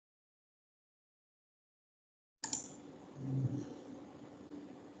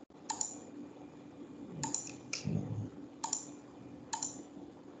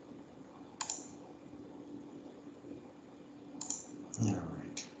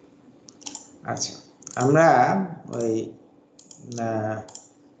আচ্ছা, আমরা ওই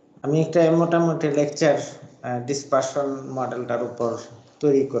আমি একটা মোটামুটি লেকচার ডিসপারশন মডেলটার উপর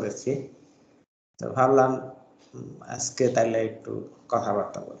তৈরি করেছি, তো ভাবলাম আজকে তাহলে একটু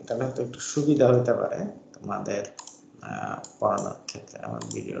কথাবার্তা বলি, তাহলে হয়তো একটু সুবিধা হতে পারে তোমাদের পড়ানোর ক্ষেত্রে। আমার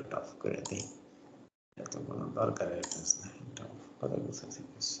ভিডিওটা অফ করে দিই, এত কোনো দরকারের কাজ নাই। এটা অফ করে বসেছি,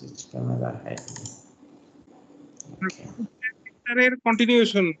 সুইচ ক্যামেরা হাইড। এর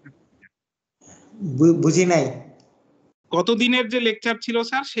কন্টিনিউশন বুঝি নাই। কতদিনের যে লেকচার ছিল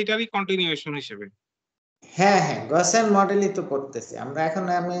স্যার সেটারই কন্টিনিউশন হিসেবে? হ্যাঁ হ্যাঁ, গসেন মডেলই তো পড়তেছি আমরা এখন।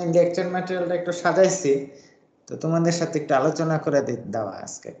 আমি লেকচার ম্যাটেরিয়ালটা একটু সাজাইছি, তো তোমাদের সাথে একটু আলোচনা করে দেওয়া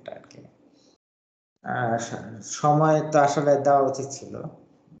আজকেরটা আর কি। সময় তো আসলে দেওয়া উচিত ছিল,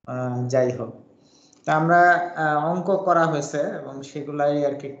 যাই হোক। তা আমরা অঙ্ক করা হয়েছে এবং সেগুলাই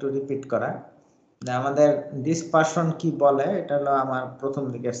আর কি একটু রিপিট করা। আমাদের ডিসপারশন কি বলে, এটা হলো আমার প্রথম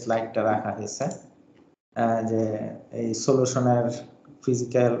দিকের স্লাইডটা রাখা হয়েছে, যে এই সলিউশনের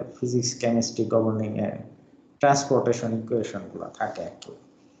ফিজিক্স কেমিস্ট্রি গভর্নিং এর ট্রান্সপোর্টেশন ইকুয়েশন গুলো থাকে আর কি।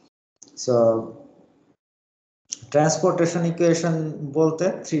 সো ট্রান্সপোর্টেশন ইকুয়েশন বলতে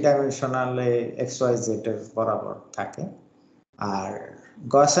 3 ডাইমেনশনালে এক্স ওয়াই জেড এর বরাবর থাকে। আর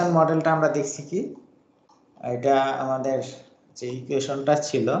গসেন মডেলটা আমরা দেখছি কি, এটা আমাদের যে ইকুয়েশনটা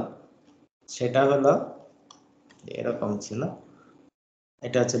ছিল সেটা হলো এরকম ছিল।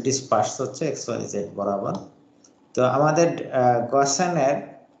 এটা হচ্ছে ডিসপার্স হচ্ছে এক্স ওয়াই জেড বরাবর। তো আমাদের গসেনের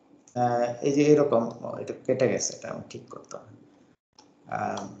এই যে এরকম, এটা কেটে গেছে, এটা আমি ঠিক করতে হবে।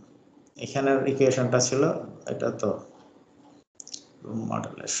 এখানের ইকুয়েশনটা ছিল, এটা তো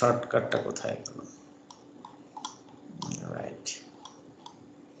মডেলের শর্টকাটটা কোথায় গেল, রাইট।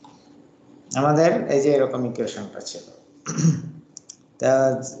 আমাদের এই যে এরকম ইকুয়েশনটা ছিল, তা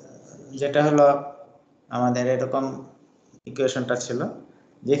যেটা হলো আমাদের এরকম ইকুয়েশনটা ছিল,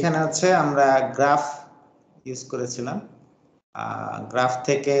 যেখানে হচ্ছে আমরা গ্রাফ ইউজ করেছিলাম। গ্রাফ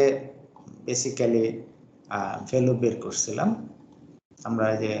থেকে বেসিক্যালি ভ্যালু বের করছিলাম আমরা,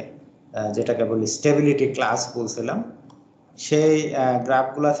 যে যেটাকে বলি স্টেবিলিটি ক্লাস বলছিলাম। সেই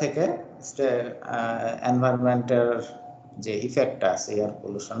গ্রাফগুলো থেকে এনভায়রনমেন্টের যে ইফেক্টটা আছে এয়ার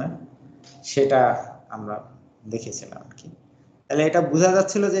পলিউশনের, সেটা আমরা দেখেছিলাম আর কি। তাহলে এটা বোঝা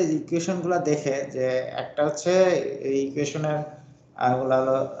যাচ্ছিল যে ইকুয়েশনগুলো দেখে, যে একটা হচ্ছে এই ইকুয়েশনের গুলো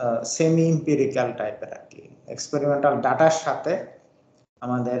হলো সেমি এম্পিরিক্যাল টাইপের আর কি, এক্সপেরিমেন্টাল ডাটার সাথে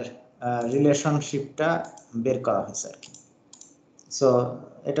আমাদের রিলেশনশিপটা বের করা হয়েছে আর কি। সো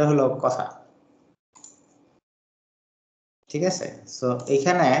এটা হলো কথা, ঠিক আছে। সো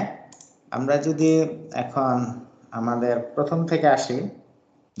এখানে আমরা যদি এখন আমাদের প্রথম থেকে আসি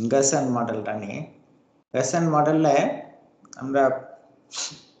গসেন মডেলটা নিয়ে। গসেন মডেলে আমরা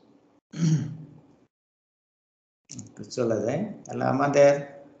একটু চলে যাই, তাহলে আমাদের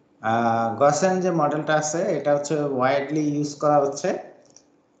গসেন যে মডেলটা আছে এটা হচ্ছে ওয়াইডলি ইউজ করা হচ্ছে,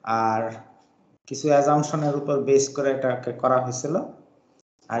 আর কিছু অ্যাজাম্পশনের উপর বেস করে এটাকে করা হয়েছিল।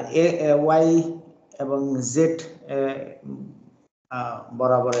 আর ওয়াই এবং জেড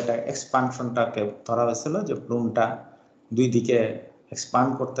বরাবর এটা এক্সপানশনটাকে ধরা হয়েছিল, যে প্লুমটা দুই দিকে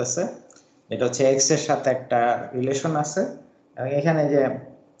এক্সপান্ড করতেছে। এটা হচ্ছে এক্স এর সাথে একটা রিলেশন আছে, এবং এখানে যে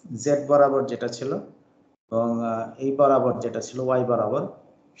জেড বরাবর যেটা ছিল এবং এই বরাবর যেটা ছিল ওয়াই বরাবর,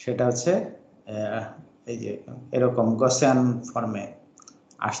 সেটা হচ্ছে এই যে এরকম গসিয়ান ফর্মে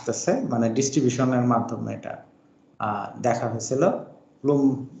আসতেছে, মানে ডিস্ট্রিবিউশনের মাধ্যমে এটা দেখা হয়েছিল। প্লুম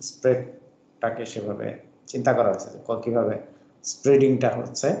স্প্রেডটাকে সেভাবে চিন্তা করা হয়েছে কিভাবে স্প্রেডিংটা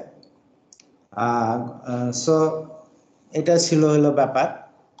হচ্ছে। সো এটা ছিল হলো ব্যাপার।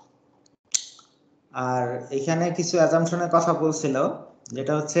 আর এখানে কিছু অ্যাজাম্পশনের কথা বলছিল,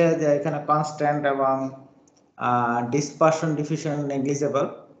 যেটা হচ্ছে যে এখানে কনস্ট্যান্ট এবং ডিসপারশন ডিফিউশন নেগলিজেবল,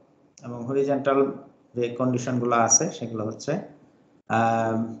 এবং হরিজন্টাল যে কন্ডিশনগুলো আছে সেগুলো হচ্ছে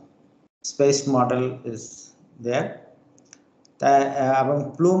স্পেস মডেল ইজ দেয়ার, এবং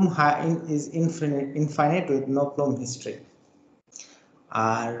plum is infinite with no plum history,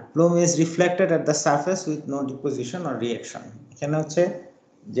 R plum is reflected at the surface with no deposition or reaction. এখানে হচ্ছে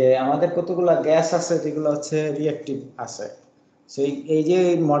যে আমাদের কতগুলো গ্যাস আছে যেগুলো হচ্ছে রিঅ্যাক্টিভ আছে। সেই এই যে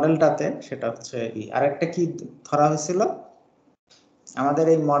মডেলটাতে সেটা হচ্ছে আরেকটা কি ধরা হয়েছিল, আমাদের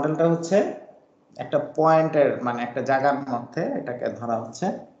এই মডেলটা হচ্ছে একটা পয়েন্টের, মানে একটা জায়গার মধ্যে এটাকে ধরা হচ্ছে,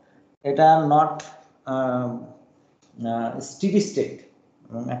 এটা নট স্টেডি স্টেট,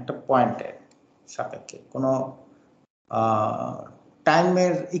 এবং একটা পয়েন্টের সাপেক্ষে কোনো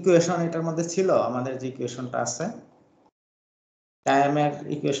টাইমের ইকুয়েশন এটার মধ্যে ছিল। আমাদের যে ইকুয়েশনটা আছে টাইমের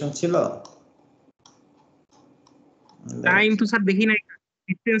ইকুয়েশন ছিল, টাইম তো স্যার দেখি নাই,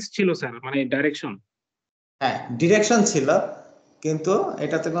 ডিসটেন্স ছিল স্যার, মানে ডাইরেকশন। হ্যাঁ ডিরেকশন ছিল, কিন্তু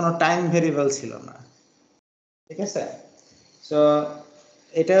এটাতে কোনো টাইম ভেরিয়েবল ছিল না, ঠিক আছে। সো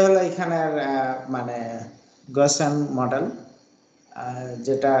এটা হলো এখানের মানে গসিয়ান মডেল,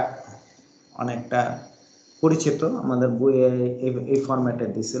 যেটা অনেকটা পরিচিত, আমাদের বইয়ে এই ফরম্যাটে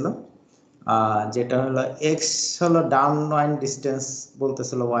দিছিল, যেটা হলো এক্স হলো ডাউন ওয়াইন ডিস্টেন্স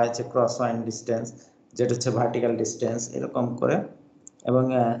বলতেছিল, ওয়াই হচ্ছে ক্রস ওয়াইন ডিস্টেন্স, যেটা হচ্ছে ভার্টিক্যাল ডিস্টেন্স, এরকম করে, এবং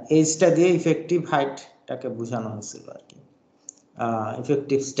এইচটা দিয়ে ইফেক্টিভ হাইটটাকে বোঝানো হয়েছিল আর কি,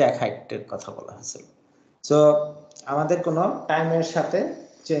 ইফেক্টিভ স্ট্যাক হাইটের কথা বলা হয়েছিল। সো আমাদের কোনো টাইমের সাথে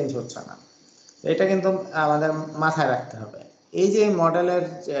চেঞ্জ হচ্ছে না, এটা কিন্তু আমাদের মাথায় রাখতে হবে। এই যে মডেলের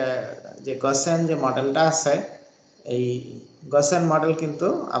যে গসিয়ান যে মডেলটা আছে, এই গসিয়ান মডেল কিন্তু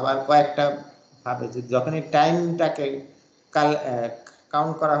আবার কয়েকটা ভাবে, যখনই টাইমটাকে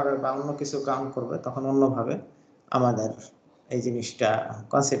কাউন্ট করা হবে বা অন্য কিছু কাউন্ট করবে, তখন অন্যভাবে আমাদের এই জিনিসটা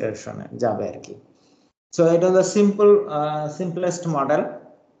কনসিডারেশনে যাবে আর কি। সো এটা হলো সিম্পলেস্ট মডেল,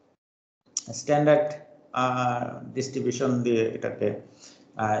 স্ট্যান্ডার্ড ডিস্ট্রিবিউশন দিয়ে এটাকে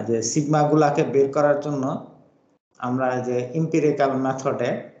যে সিগমা গুলাকে বের করার জন্য আমরা যে এম্পিরিক্যাল মেথডে,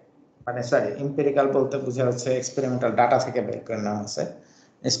 মানে সরি এম্পিরিক্যাল বলতে বোঝা হচ্ছে এক্সপেরিমেন্টাল ডাটা থেকে বের করে নেওয়া হয়েছে,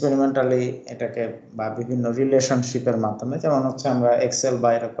 এক্সপেরিমেন্টালি এটাকে বা বিভিন্ন রিলেশনশিপের মাধ্যমে, যেমন হচ্ছে আমরা এক্সেল বা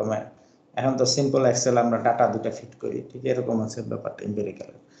এরকমের, এখন তো সিম্পল এক্সেল আমরা ডাটা দুটো ফিট করি, ঠিক এরকম হচ্ছে ব্যাপারটা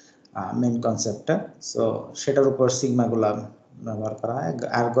এম্পিরিক্যাল মেইন কনসেপ্টটা। সো সেটার উপর সিগমাগুলা ব্যবহার করা হয়।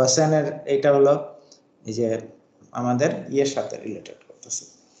 আর গসিয়ানের এটা হলো এই যে আমাদের ইয়ের সাথে রিলেটেড করতেছে।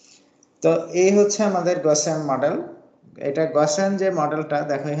 তো এই হচ্ছে আমাদের গসিয়ান মডেল। এটা গসিয়ান যে মডেলটা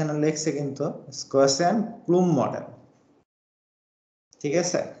দেখো এখানে লিখছে কিন্তু গসিয়ান প্লুম মডেল, ঠিক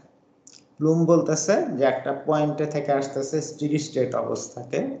আছে। প্লুম বলতেছে যে একটা পয়েন্টে থেকে আসতেছে স্টেডি স্টেট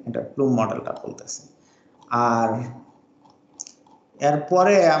অবস্থাকে, এটা প্লুম মডেলটা বলতেছে। আর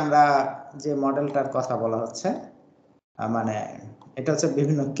এরপরে আমরা যে মডেলটার কথা বলা হচ্ছে, মানে এটা হচ্ছে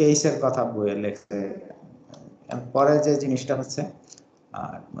বিভিন্ন কেসের কথা বইয়ে লেখছে। এরপরে যে জিনিসটা হচ্ছে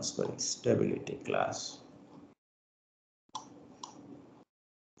অ্যাটমসফিয়ারিক স্টেবিলিটি ক্লাস।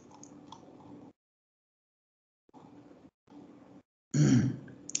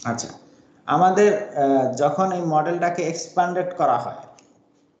 আচ্ছা, আমাদের যখন এই মডেলটাকে এক্সপ্যান্ডেড করা হয়,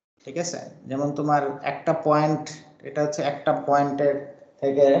 ঠিক আছে, যেমন তোমার একটা পয়েন্ট, এটা হচ্ছে একটা পয়েন্টের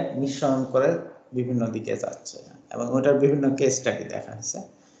থেকে নিঃসরণ করে বিভিন্ন দিকে যাচ্ছে, এবং ওটার বিভিন্ন কেস স্টাডি দেখা হয়েছে।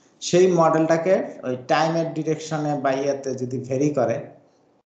 সেই মডেলটাকে ওই টাইমের ডিরেকশনে বা ইয়েতে যদি ভেরি করে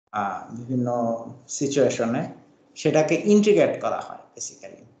বিভিন্ন সিচুয়েশনে, সেটাকে ইন্টিগ্রেট করা হয়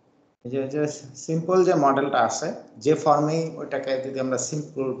বেসিক্যালি। যে সিম্পল যে মডেলটা আছে, যে ফর্মেই ওইটাকে যদি আমরা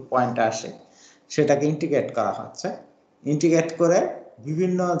সিম্পল পয়েন্টে আসে, সেটাকে ইন্টিগ্রেট করা হচ্ছে। ইন্টিগ্রেট করে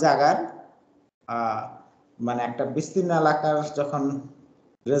বিভিন্ন জায়গার মানে একটা বিস্তীর্ণ এলাকার যখন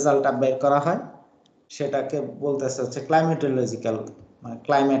রেজাল্টটা বের করা হয়, সেটাকে বলতেছে হচ্ছে ক্লাইমেটোলজিক্যাল, মানে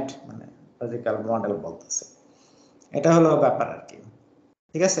ক্লাইমেট মানে লজিক্যাল মডেল বলতেছে। এটা হলো ব্যাপার আর কি,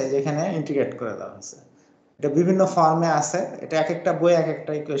 ঠিক আছে, যেখানে ইন্টিগ্রেট করে দেওয়া হয়েছে। এটা বিভিন্ন ফর্মে আছে, এটা এক একটা বই এক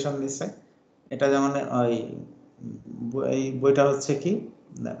একটা ইকুয়েশন দিচ্ছে। এটা যেমন ওই এই বইটা হচ্ছে কি,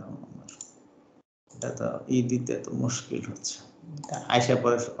 এটা তো দিতে তো মুশকিল হচ্ছে, আইসা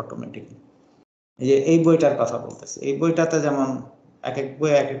পরে অটোমেটিকলি। এই যে এই বইটার কথা বলতেছি, এই বইটাতে যেমন এক এক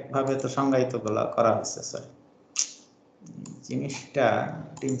বই এক এক ভাবে তো সংজ্ঞায়িত করা হয়েছে। স্যার জিনিসটা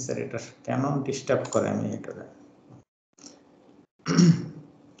টিম স্যার এটা কেন ডিস্টার্ব করে আমি এটা,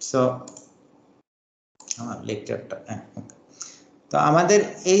 সো আমার লেকচারটা, তো আমাদের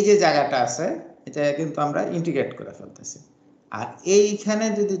এই যে জায়গাটা আছে, এটা কিন্তু আমরা ইন্টিগ্রেট করে ফেলতেছি। আর এইখানে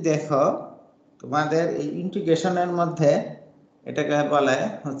যদি দেখো, তোমাদের এই ইন্টিগ্রেশনের মধ্যে এটাকে বলে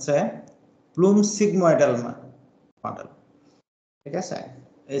হচ্ছে প্লুম সিগময়েডাল মডেল, ঠিক আছে।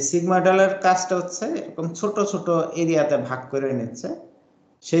 এই সিগময়েডালের কাজটা হচ্ছে এরকম ছোট ছোট এরিয়াতে ভাগ করে নিচ্ছে,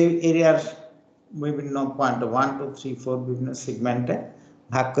 সেই এরিয়ার বিভিন্ন পয়েন্ট 1 2 3 4 বিভিন্ন সেগমেন্টে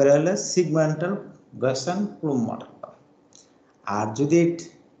ভাগ করে হলে সিগমেন্টাল গসিয়ান প্লুম মডেল। আর যদি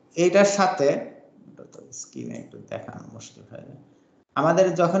এইটার সাথে স্ক্রিনে একটু দেখানো মুশকিল হয়ে যায়, আমাদের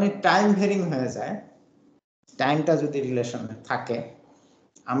যখনই টাইম ভেরিং হয়ে যায়, টাইমটা যদি রিলেশনে থাকে,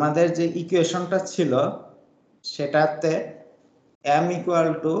 আমাদের যে ইকুয়েশনটা ছিল সেটাতে m ইকুয়াল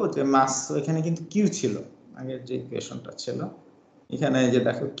টু যে মাস, ওইখানে কিন্তু কিউ ছিল, আগের যে ইকুয়েশনটা ছিল এখানে যে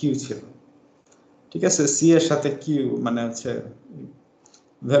দেখো কিউ ছিল, ঠিক আছে। সি এর সাথে কিউ মানে হচ্ছে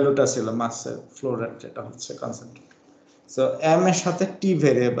ভ্যালুটা ছিল মাসের ফ্লো রেট, যেটা হচ্ছে কনসেন্ট্রেট। সো m এর সাথে t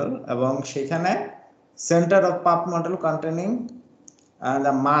ভেরিয়েবল, এবং সেখানে সেন্টার অফ পাপ model containing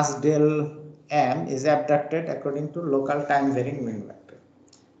the mass del m is abducted according to local time varying mean vector.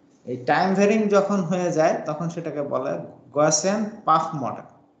 এই টাইম ভেরিং যখন হয়ে যায় তখন সেটাকে বলে গসিয়ান পাফ মডেল,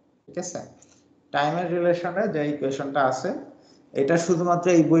 ঠিক আছে। টাইমের রিলেশনে যে ইকুয়েশনটা আছে এটা শুধুমাত্র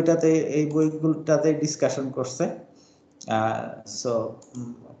এই বইগুলোতে ডিসকাশন করছে। সো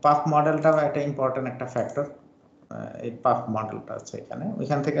পাফ মডেলটাও একটা ইম্পর্টেন্ট একটা ফ্যাক্টর। এই পাফ মডেলটা হচ্ছে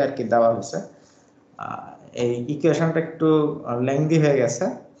ওইখান থেকে আর কি দেওয়া হয়েছে। এই ইকুয়েশনটা একটু লেংদি হয়ে গেছে।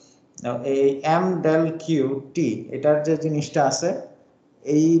 এই এম ডেল কিউ টি এটার যে জিনিসটা আছে,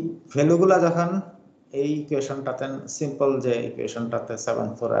 এই ভ্যালুগুলা যখন এই ইকুয়েশনটাতে সিম্পল যে ইকুয়েশনটাতে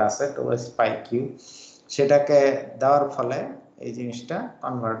 7/4 আছে টুয়ার্ডস পাই কিউ, সেটাকে দেওয়ার ফলে এই জিনিসটা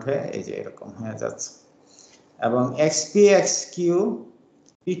কনভার্ট হয়ে এই যে এরকম হয়ে যাচ্ছে। এবং এক্সপি এক্স কিউ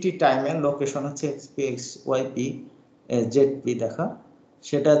পিটি টাইমের লোকেশন হচ্ছে XP x YP Z P দেখা,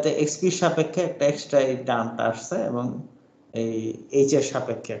 সেটাতে এক্সপির সাপেক্ষে একটা এক্সট্রা এই টার্মটা আসছে এবং এই এইচ এর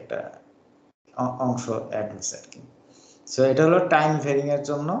সাপেক্ষে একটা অংশ অ্যাড হয়েছে আর কি। সো এটা হলো টাইম ভেরিং এর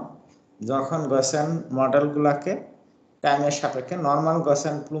জন্য যখন গসিয়ান মডেলগুলোকে টাইমের সাপেক্ষে নর্মাল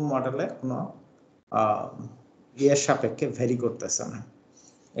গসিয়ান প্লুম মডেলের কোনো ইয়ের সাপেক্ষে ভেরি করতেছে না।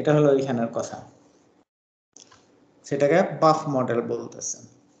 এটা হলো এখানের কথা, সেটাকে পাফ মডেল বলতেছে।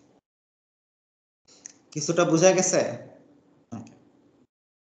 কিছুটা বোঝা গেছে?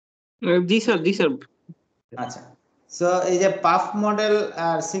 জি স্যার, জি স্যার। আচ্ছা, সো এই যে পাফ মডেল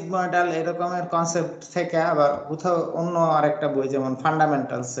আর সিগমা মডেল এরকমের কনসেপ্ট থেকে আবার কোথাও অন্য আরেকটা বই যেমন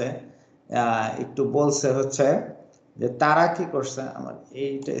ফান্ডামেন্টালসে একটু বলছে হচ্ছে যে তারা কি করছে, আমার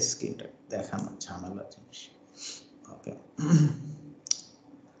এইটা স্ক্রিনটা দেখানো ঝামেলা জিনিস। ওকে,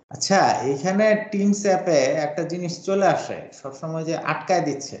 আচ্ছা, এখানে টিমস অ্যাপে একটা জিনিস চলে আসে সবসময় যে আটকায়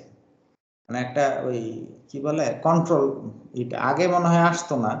দিচ্ছে, মানে একটা ওই কি বলে কন্ট্রোল, এটা আগে মনে হয়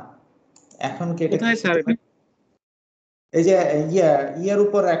আসতো না, এখন কি এটা কোথায় স্যার? এই যে ইয়ার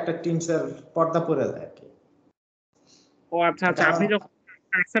উপর একটা টিমস এর পর্দা পড়ে যায় আর কি। ও আচ্ছা আচ্ছা, আপনি যখন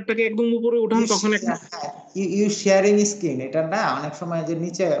কার্সারটাকে একদম উপরে উঠান তখন একটা ইউ শেয়ারিং স্ক্রিন, এটা না অনেক সময় যে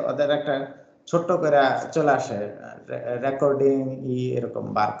নিচে ওদের একটা ছোট্ট করে চলে আসে রেকর্ডিং এরকম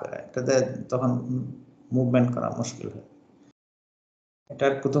বার করে, এটাতে তখন মুভমেন্ট করা মুশকিল হয়।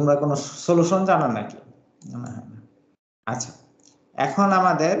 এটার তোমরা কোনো সলিউশন জানো নাকি? আচ্ছা, এখন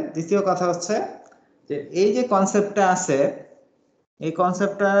আমাদের দ্বিতীয় কথা হচ্ছে যে এই যে কনসেপ্টটা আছে, এই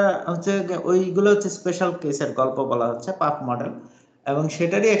কনসেপ্টটা হচ্ছে ওইগুলো হচ্ছে স্পেশাল কেসের গল্প বলা হচ্ছে পাফ মডেল, এবং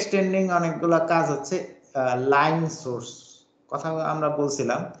সেটারই এক্সটেন্ডিং অনেকগুলো কাজ হচ্ছে লাইন সোর্স কথা আমরা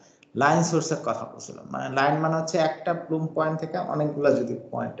বলছিলাম, লাইন সোর্সের কথা বলছিলাম। মানে লাইন মানে হচ্ছে একটা প্লুম পয়েন্ট থেকে অনেকগুলো যদি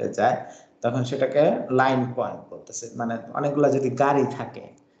পয়েন্টে যায় তখন সেটাকে লাইন পয়েন্ট বলতেছে। মানে অনেকগুলো যদি গাড়ি থাকে,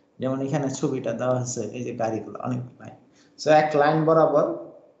 যেমন এখানে ছবিটা দেওয়া হচ্ছে, এই যে গাড়িগুলো অনেক লাইন, সো এক লাইন বরাবর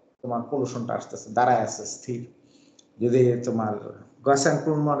তোমার পলিউশনটা আসতেছে, দাঁড়ায় আছে স্থির। যদি তোমার গসিয়ান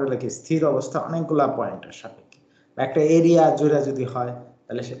প্লুম মডেলে কি স্থির অবস্থা অনেকগুলা পয়েন্টের সাপেক্ষে, একটা এরিয়া জুড়ে যদি হয়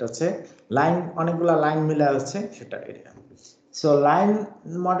তাহলে সেটা হচ্ছে লাইন, অনেকগুলা লাইন মিলে হচ্ছে সেটা এরিয়া। সো লাইন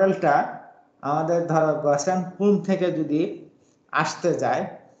মডেলটা আমাদের ধরো গসিয়ান প্লুম থেকে যদি আসতে যায়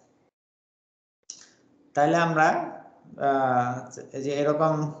তাহলে আমরা যে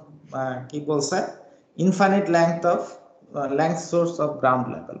এরকম কি বলছে, infinite length source of ground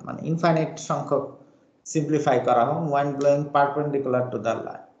level, মানে ইনফাইনাইট সংখ্যক সিম্পলিফাই করা হয় one blowing perpendicular to the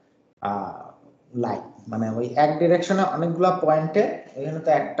line, মানে ওই এক ডিরেকশনে অনেকগুলা পয়েন্টে, এখানে তো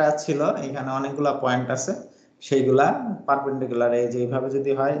একটা ছিল, এখানে অনেকগুলা পয়েন্ট আছে, সেইগুলা পারপেন্ডিকুলার এই যে এইভাবে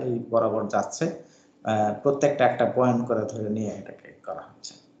যদি হয় এই বরাবর যাচ্ছে, প্রত্যেকটা একটা পয়েন্ট করে ধরে নিয়ে এটাকে করা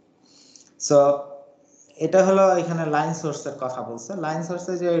হচ্ছে। সো এটা হলো এখানে লাইন সোর্সের কথা বলছে। লাইন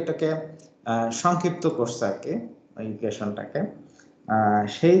সোর্সে যে এটাকে সংক্ষিপ্ত করছে আর কি ইকুয়েশনটাকে,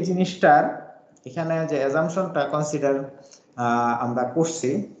 সেই জিনিসটার এখানে যে অ্যাজাম্পশনটা কনসিডার আমরা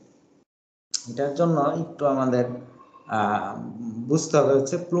করছি, এটার জন্য একটু আমাদের বুঝতে হবে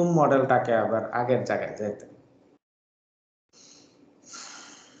হচ্ছে প্লুম মডেলটাকে আবার আগের জায়গায় যেতে।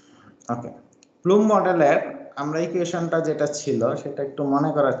 ওকে, প্লুম মডেলের আমরা ইকুয়েশনটা যেটা ছিল সেটা একটু মনে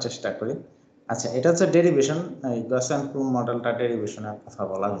করার চেষ্টা করি। আচ্ছা, এটা হচ্ছে ডেরিভেশন, এই গসিয়ান প্লুম মডেলটা ডেরিভেশনের কথা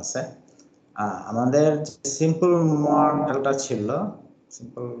বলা হয়েছে। আমাদের সিম্পল মডেলটা ছিল,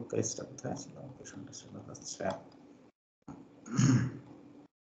 সিম্পল কেসটা কোথায় ছিল, ইকুয়েশনটা ছিল হচ্ছে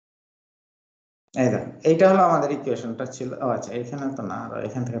এই দেখো, এইটা হলো আমাদের ইকুয়েশনটা ছিল। ও আচ্ছা, এখানে তো না,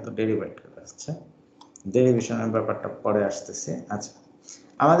 এখান থেকে তো ডেরিভেট করে আসছে, ডেরিভেশনের ব্যাপারটা পরে আসতেছে। আচ্ছা,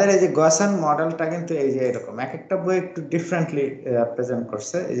 আমাদের এই যে গসিয়ান মডেলটা কিন্তু এই যে এরকম, এক একটা বই একটু ডিফারেন্টলি প্রেজেন্ট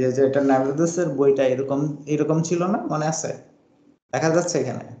করছে। এই যে এটা নাভিদাসের বইটা এরকম এরকম ছিল না, মনে আছে? দেখা যাচ্ছে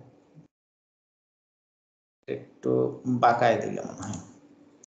এখানে একটু বাঁকায় দিলে মনে হয়।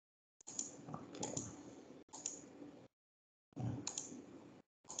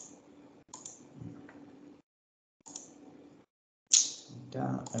 এটা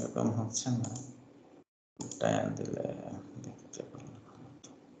এরকম হচ্ছে না, দিলে দেখতে পারলাম।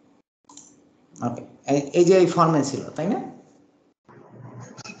 ওকে, এই যে এই ফর্মে ছিল তাই না?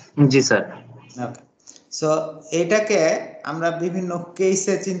 জি স্যার। ওকে, সো এটাকে আমরা বিভিন্ন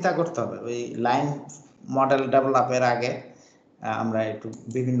কেসে চিন্তা করতে হবে। ওই লাইন মডেল ডেভেলপের আগে আমরা একটু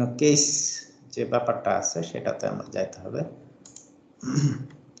বিভিন্ন কেস যে ব্যাপারটা আছে সেটাতে আমরা যাইতে হবে।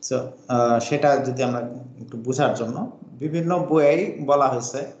 সো সেটা যদি আমরা একটু বোঝার জন্য বিভিন্ন বইয়েই বলা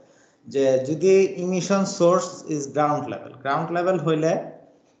হয়েছে যে যদি emission source is ground level হইলে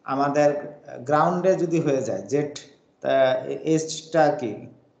আমাদের গ্রাউন্ডে যদি হয়ে যায় জেট এজটা কি,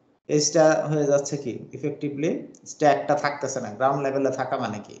 এজটা হয়ে যাচ্ছে কি ইফেক্টিভলি স্ট্যাকটা থাকতেছে না, গ্রাউন্ড লেভেলে থাকা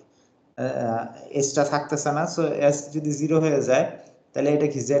মানে কি এজটা থাকতেছে না। সো এস যদি 0 হয়ে যায় তাহলে এটা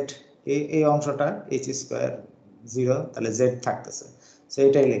কি জেড, এই অংশটা এইচ স্কোয়ার 0, তাহলে জেড থাকতেছে। সো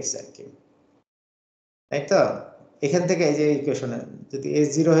এটাই লিখছে আর কি, তাই তো? এখান থেকে এই যে ইকুয়েশনে যদি এজ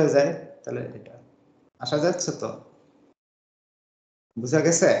 0 হয়ে যায় তাহলে এটা আসা যাচ্ছে, তো বুঝা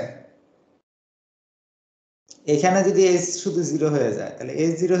গেছে? এখানে যদি এজ শুধু 0 হয়ে যায় তাহলে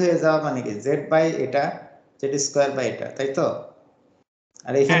এজ 0 হয়ে যাওয়া মানে কি জেড বাই এটা, জেড স্কোয়ার বাই এটা, তাই তো?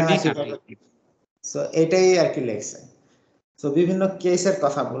 আর এখানে সো এটাই আর কি লিখছে। সো বিভিন্ন কেসের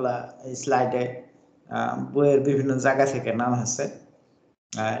কথা বলা এই স্লাইডে বইয়ের বিভিন্ন জায়গা থেকে নাম হয়েছে।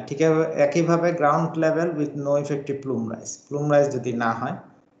 ঠিক একইভাবে ground level with no effective plum rise যদি না হয়,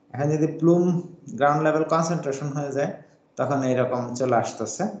 এখন যদি প্লুম গ্রাউন্ড লেভেল কনসেন্ট্রেশন হয়ে যায় তখন এইরকম চলে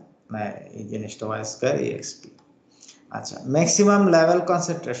আসতেছে এই জিনিসটা ওয়াই স্কোয়ার এক্সপি। আচ্ছা, maximum level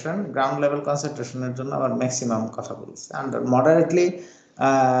concentration, ground level কনসেন্ট্রেশনের জন্য আবার ম্যাক্সিমাম কথা বলছে। আন্ডার মডারেটলি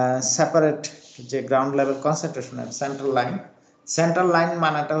সেপারেট যে গ্রাউন্ড লেভেল কনসেন্ট্রেশনের সেন্ট্রাল লাইন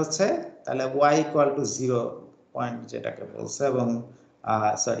মানেটা হচ্ছে তাহলে ওয়াই ইকুয়াল টু 0 পয়েন্ট যেটাকে বলছে, এবং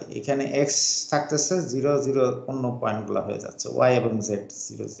সরি এখানে এক্স থাকতেছে 0 0, অন্য পয়েন্টগুলো হয়ে যাচ্ছে ওয়াই এবং জেড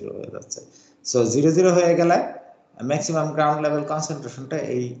 0 0 হয়ে যাচ্ছে। সো 0 0 হয়ে গেলে ম্যাক্সিমাম গ্রাউন্ড লেভেল কনসেন্ট্রেশনটা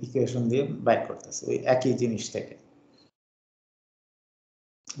এই ইকুয়েশন দিয়ে বাইর করতেছে ওই একই জিনিস থেকে।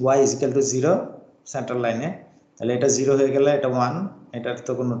 y is equal to 0 central লাইনে, তাহলে এটা 0 হয়ে গেলে এটা 1, এটার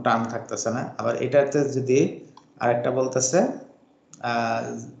তো কোনো টার্ম থাকতেছে না। আবার এটাতে যদি আরেকটা বলতেছে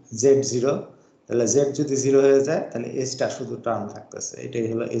z0, তাহলে z যদি 0 হয়ে যায় তাহলে h-টা শুধু টার্ম থাকতেছে, এটাই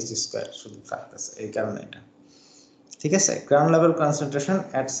হলো h স্কয়ার শুধু থাকতেছে, এই কারণে এটা। ঠিক আছে, গ্রাউন্ড লেভেল কনসেন্ট্রেশন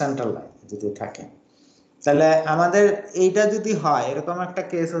এট সেন্ট্রাল লাইন যদি থাকে, তাহলে আমাদের এইটা যদি হয় এরকম একটা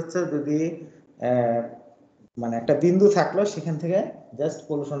কেস হচ্ছে যদি মানে একটা বিন্দু থাকলো সেখান থেকে জাস্ট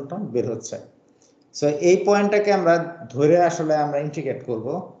পলিউশনটা বের হচ্ছে। সো এই পয়েন্টটাকে আমরা ধরে আসলে আমরা ইন্টিগ্রেট করব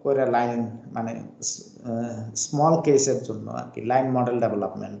করে লাইন মানে স্মল কেসের জন্য আর কি, লাইন মডেল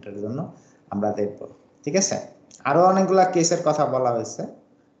ডেভেলপমেন্টের জন্য আমরা দেখব। ঠিক আছে, আরো অনেকগুলা কেসের কথা বলা হয়েছে,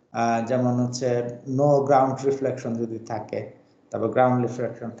 যেমন হচ্ছে নো গ্রাউন্ড রিফ্লেকশন যদি থাকে, তারপর গ্রাউন্ড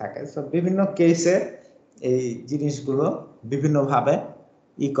রিফ্লেকশন থাকে। সো বিভিন্ন কেসে এই জিনিসগুলো বিভিন্নভাবে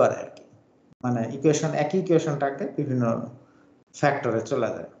করে আর কি, মানে ইকুয়েশন একই ইকুয়েশনটাকে বিভিন্ন ফ্যাক্টরে চলে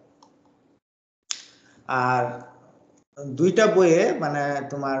যায়। আর দুইটা বইয়ে মানে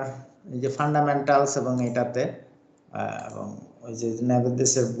তোমার এই যে ফান্ডামেন্টালস এবং এটাতে এবং ওই যে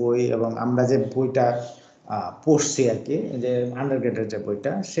নেভেদেসের বই এবং আমরা যে বইটা পড়ছি আর কি, যে আন্ডারগ্রেডের যে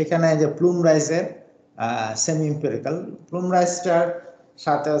বইটা, সেখানে যে প্লুম রাইজের সেমি ইম্পেরিক্যাল প্লুম রাইজটার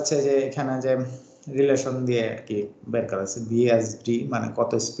সাথে হচ্ছে যে এখানে যে রিলেশন দিয়ে আর কি বের করা আছে বিএসডি মানে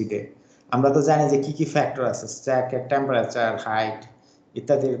কত স্পিডে। আমরা তো জানি যে কি কি ফ্যাক্টর আছে, স্ট্যাকের টেম্পারেচার, হাইট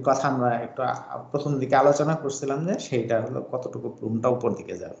ইত্যাদির কথা আমরা একটু প্রথম দিকে আলোচনা করছিলাম, যে সেইটা হলো কতটুকু প্লুমটা উপর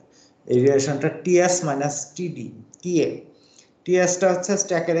দিকে যাবে। এই রিলেশনটা টিএস মাইনাস টিডি, টিএ টিএসটা হচ্ছে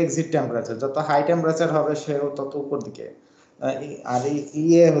স্ট্যাকের এক্সিট টেম্পারেচার, যত হাই টেম্পারেচার হবে সেও তত উপর দিকে, আর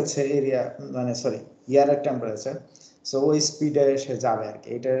ইয়ে হচ্ছে এরিয়া মানে সরি ইয়ারের টেম্পারেচার। সো ওই স্পিডে সে যাবে আর কি,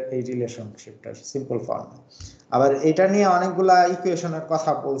 এটা এই রিলেশনশিপটার সিম্পল ফর্ম। আবার এটা নিয়ে অনেকগুলা ইকুয়েশনের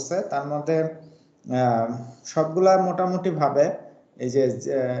কথা বলছে, তার মধ্যে সবগুলা মোটামুটি ভাবে এই যে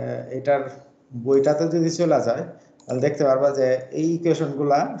এটার বইটাতে যদি চলে যায় তাহলে দেখতে পারবা যে এই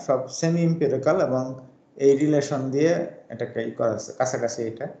ইকুয়েশনগুলা সব সেমি এম্পিরিক্যাল এবং এই রিলেশন দিয়ে এটাকে করা আছে কাছাকাছি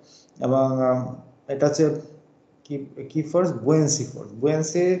এটা। এবং এটা হচ্ছে কি ফোর্স, বুয়েন্সি ফোর্স,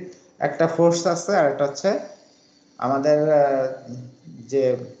 বুয়েন্সি একটা ফোর্স আছে, আর এটা হচ্ছে আমাদের যে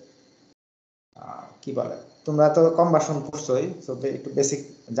কি বলে, তোমরা তো কম্বাসন পড়ছোই, তো একটু বেসিক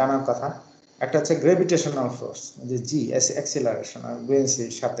জানার কথা। একটা হচ্ছে গ্র্যাভিটেশনাল ফোর্স, যে জি অ্যাক্সিলারেশন, আর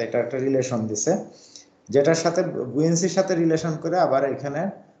বুয়েন্সির সাথে এটা একটা রিলেশন দিছে, যেটার সাথে বুয়েন্সির সাথে রিলেশন করে আবার এখানে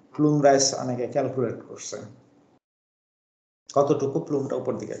প্লুম রাইজ অনেকে ক্যালকুলেট করছে কতটুকু প্লুমটা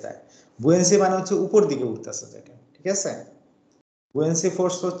উপর দিকে যায়। বুয়েন্সি মানে হচ্ছে উপর দিকে উঠতেছে যেটা, ঠিক আছে, বুয়েন্সি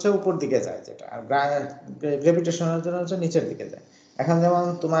ফোর্স হচ্ছে উপর দিকে যায় যেটা, আর গ্র্যাভিটেশনের জন্য হচ্ছে নিচের দিকে যায়। এখন যেমন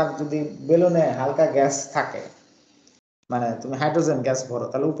তোমার যদি বেলুনে হালকা গ্যাস থাকে, মানে তুমি হাইড্রোজেন গ্যাস ভরো,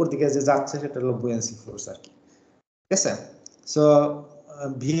 তাহলে উপর দিকে যে যাচ্ছে সেটা হলো বুয়েন্সি ফোর্স আর কি, ঠিক আছে। সো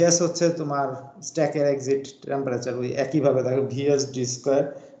ভিএস হচ্ছে তোমার স্ট্যাকের এক্সিট টেম্পারেচার, ওই একইভাবে থাকে VS D square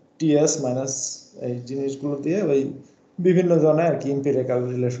T S minus এই জিনিসগুলো দিয়ে ওই বিভিন্ন জনে আর কি এম্পিরিক্যাল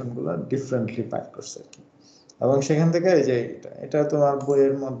রিলেশনগুলো ডিফারেন্টলি পাই করছে আর কি। এবং সেখান থেকে এই যে এটা তোমার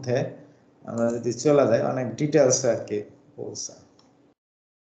বইয়ের মধ্যে আমরা যদি চলে যাই অনেক ডিটেলস আর কি বলছে।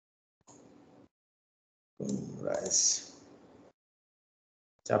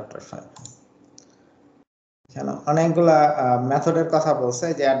 চ্যাপ্টার 5 এখানে অনেকগুলা মেথডের কথা বলছে,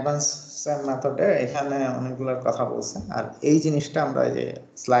 যে অ্যাডভান্স মেথডে এখানে অনেকগুলোর কথা বলছে। আর এই জিনিসটা আমরা যে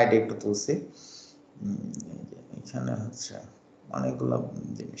স্লাইডে একটু তুলছি, এখানে হচ্ছে অনেকগুলো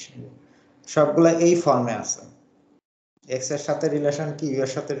জিনিস সবগুলা এই ফর্মে আছে। এক্স এর সাথে রিলেশন কি, ইউ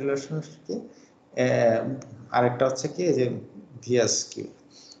এর সাথে রিলেশন কি, আরেকটা হচ্ছে কি যে ভিএস কিউ।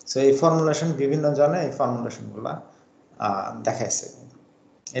 সো এই ফর্মুলেশন বিভিন্ন জনে এই ফর্মুলেশনগুলা দেখাইছে।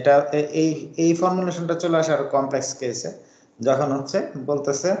 এটা এই ফর্মুলেশনটা চলে আসে আরো কমপ্লেক্স কেসে, যখন হচ্ছে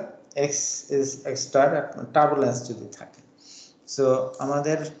বলতেছে x is x star turbulence যদি থাকে। সো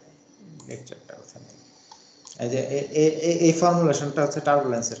আমাদের লেকচারটা ওখানে এই যে এই ফর্মুলেশনটা হচ্ছে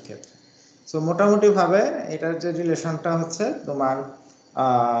টার্বুলেন্সের ক্ষেত্রে। সো মোটামুটি ভাবে এটার যে রিলেশনটা হচ্ছে তোমার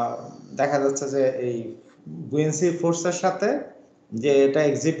দেখা যাচ্ছে যে এই বুয়েন্সি ফোর্সের সাথে যে এটা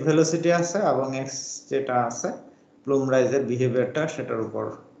এক্সিট ভেলোসিটি আছে এবং এক্স যেটা আছে প্লুম রাইজের বিহেভিয়ারটা সেটার উপর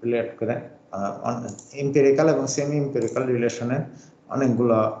রিলেট করে এম্পিরিক্যাল এবং সেমি এম্পিরিক্যাল রিলেশনের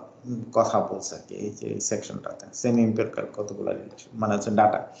অনেকগুলো কথা বলছে আর কি এই যে সেকশনটাতে। সেমি এম্পিরিক্যাল কতগুলো রিলেশন মানে হচ্ছে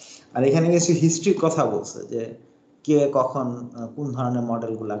ডাটা, আর এখানে কিছু হিস্ট্রির কথা বলছে যে কে কখন কোন ধরনের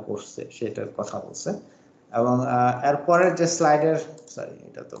মডেলগুলা করছে সেটার কথা বলছে। এবং এরপরের যে স্লাইডের, সরি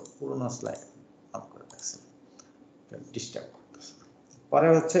এটা তো পুরোনো স্লাইড অফ করে রাখছি, ডিস্টার্ব করতেছে। পরে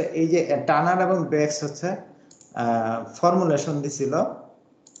হচ্ছে এই যে টানার এবং বেক্স হচ্ছে ফর্মুলেশন দিছিল,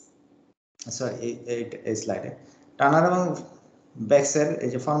 সরি এই স্লাইডে টানার এবং বেক্সের এই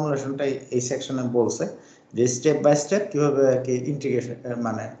যে ফর্মুলেশনটা এই সেকশনে বলছে যে স্টেপ বাই স্টেপ কিভাবে কি ইন্টিগ্রেশন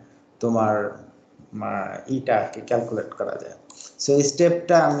মানে তোমার ইটা কি ক্যালকুলেট করা যায়। সো এই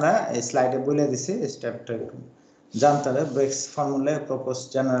স্টেপটা আমরা এই স্লাইডে বলে দিছি, স্টেপটা একটু জানতে হবে। বেক্স formula propose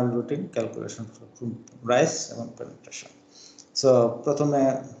general routine calculation for rice এবং পেনিট্রেশন। সো প্রথমে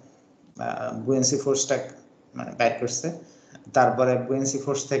বুয়েন্সি ফোর্সটা মানে বাইর করছে, তারপরে বুয়েন্সি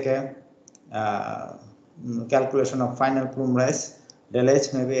ফোর্স থেকে calculation of final plume rise, del H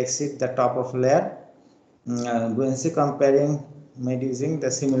may be exceed the top of layer, buoyancy comparing made using the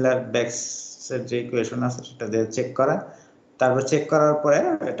similar Beck's যে equation আছে সেটা দিয়ে চেক করা। তারপর চেক করার পরে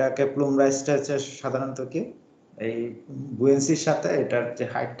এটাকে প্লুম রাইজটা হচ্ছে সাধারণত কি এই বুয়েন্সির সাথে এটার যে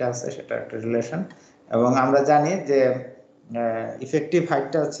হাইটটা আছে সেটা একটা রিলেশন। এবং আমরা জানি যে ইফেক্টিভ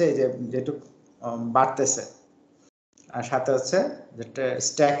হাইটটা হচ্ছে এই যে যেটুকু বাড়তেছে, আর সাথে হচ্ছে যেটা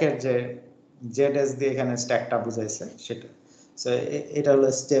স্ট্যাকের যে জেড এস দিয়ে এখানে স্ট্যাকটা বুঝাইছে সেটা। সো এটা হলো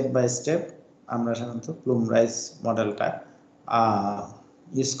স্টেপ বাই স্টেপ আমরা সাধারণত প্লুম রাইজ মডেলটা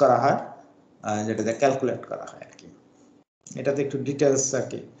ইউজ করা হয়, যেটাতে ক্যালকুলেট করা হয় আর কি। এটাতে একটু ডিটেলস আর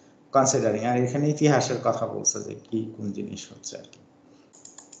কি কনসিডারিং, আর এখানে ইতিহাসের কথা বলছে যে কি কোন জিনিস হচ্ছে আর কি।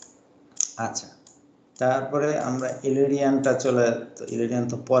 আচ্ছা, তারপরে আমরা ইলেরিয়ানটা চলে, ইলেরিয়ান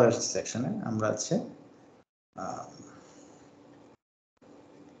তো পরের সেকশনে আমরা আছে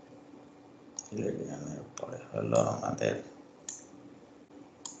ইলেরিয়ানের পরে হলো আমাদের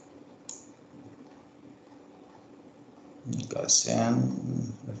গাউসিয়ান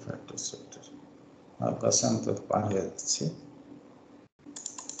রিফ্র্যাক্টিভ সেক্টর। গাউসিয়ান তো পার হয়ে যাচ্ছি।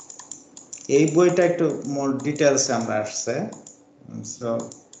 এই বইটা একটু মোর ডিটেলস আমরা আসছে, সো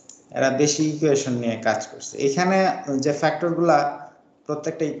এরা বেশি ইকুয়েশন নিয়ে কাজ করছে। এখানে যে ফ্যাক্টরগুলা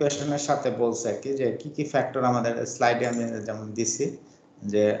প্রত্যেকটা ইকুয়েশনের সাথে বলছে আর কি, যে কি কি ফ্যাক্টর আমাদের স্লাইডে আমি যেমন দিছি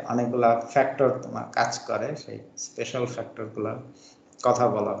যে অনেকগুলা ফ্যাক্টর তোমার কাজ করে, সেই স্পেশাল ফ্যাক্টরগুলোর কথা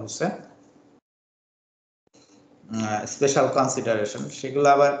বলা হয়েছে, স্পেশাল কনসিডারেশন। সেগুলো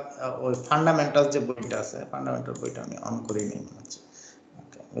আবার ওই ফান্ডামেন্টাল যে বইটা আছে, ফান্ডামেন্টাল বইটা আমি অন করে নিই মনে হচ্ছে।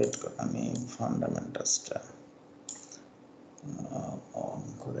 ওয়েট কর, আমি ফান্ডামেন্টালসটা অন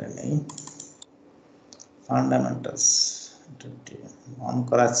করে নেই। ফান্ডামেন্টালস অন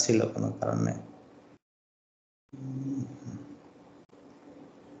করা ছিল কোনো কারণে,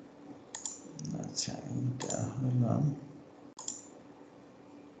 আচ্ছা এটা হলো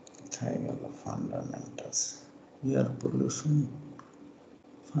কোথায় গেল ফান্ডামেন্টালস, এয়ার পলিউশন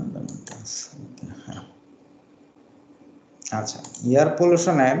ফান্ডামেন্টালস। হ্যাঁ আচ্ছা, এয়ার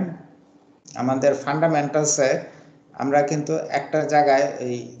পলিউশনে আমাদের ফান্ডামেন্টালসে আমরা কিন্তু একটা জায়গায়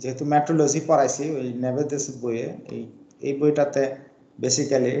এই যেহেতু মেট্রোলজি পড়াইছি ওই নেভেদিস বইয়ে, এই বইটাতে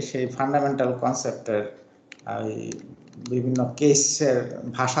বেসিক্যালি সেই ফান্ডামেন্টাল কনসেপ্টের বিভিন্ন কেসের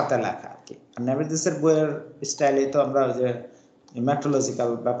ভাষাতে লেখা আর কি। নেভেদিসের বইয়ের স্টাইলে তো আমরা ওই যে মেট্রোলজিক্যাল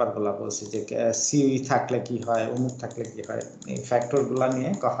ব্যাপারগুলো বলছি যে সিউই থাকলে কি হয়, অমুক থাকলে কি হয়, এই ফ্যাক্টরগুলো নিয়ে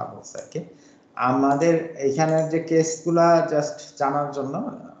কথা বলছে আর কি। আমাদের এখানের যে কেসগুলা জাস্ট জানার জন্য,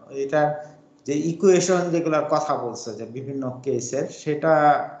 এটা যে ইকুয়েশন যেগুলোর কথা বলছে যে বিভিন্ন কেসের, সেটা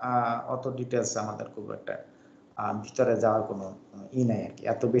অত ডিটেলস আমাদের খুব একটা ভিতরে যাওয়ার কোনো নাই আর কি।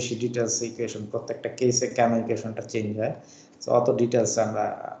 এত বেশি ডিটেলস ইকুয়েশন, প্রত্যেকটা কেসে কেন ইকুয়েশনটা চেঞ্জ হয়, তো অত ডিটেলস আমরা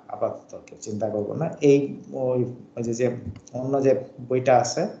আপাতত চিন্তা করবো না। এই ওই যে অন্য যে বইটা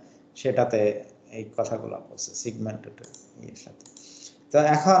আছে সেটাতে এই কথাগুলো বলছে সিগমেন্টেড এর সাথে। তো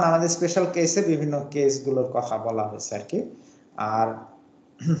এখন আমাদের স্পেশাল কেসে বিভিন্ন কেসগুলোর কথা বলা হয়েছে আর কি। আর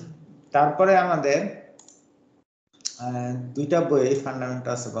তারপরে আমাদের দুইটা বই,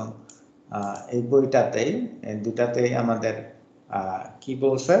 ফান্ডামেন্টালস এবং এই দুইটাতেই আমাদের কি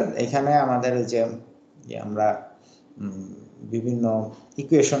বলছে, এখানে আমাদের যে আমরা বিভিন্ন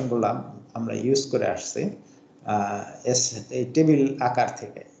ইকুয়েশনগুলো আমরা ইউজ করে আসছি এই টেবিল আকার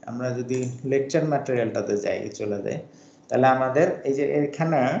থেকে। আমরা যদি লেকচার ম্যাটেরিয়ালটাতে চলে যাই, তাহলে আমাদের এই যে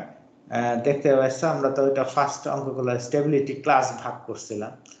এখানে দেখতে পাচ্ছি, আমরা তো এটা ফার্স্ট অঙ্কগুলো স্টেবিলিটি ক্লাস ভাগ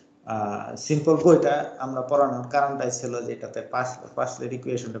করছিলাম। সিম্পল বইটা আমরা পড়ানোর কারণটাই ছিল যে এটাতে পার্সেলের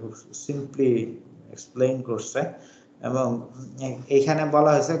ইকুয়েশনটা খুব সিম্পলি এক্সপ্লেইন করছে, এবং এইখানে বলা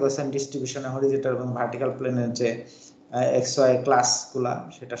হয়েছে গসেন ডিস্ট্রিবিউশনে হরিজন্টাল এবং ভার্টিক্যাল প্লেনের যে এক্স ওয়াই ক্লাসগুলা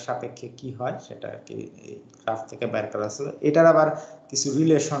সেটার সাপেক্ষে কি হয় সেটা কি গ্রাফ থেকে বের করা ছিল। এটার আবার কিছু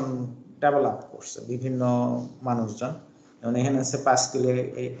রিলেশন ডেভেলপ করছে বিভিন্ন মানুষজন, যেমন এখানে হচ্ছে পাস্কেলের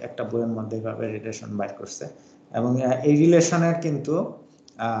এই একটা বইয়ের মধ্যে এইভাবে রিলেশন বের করছে, এবং এই রিলেশনের কিন্তু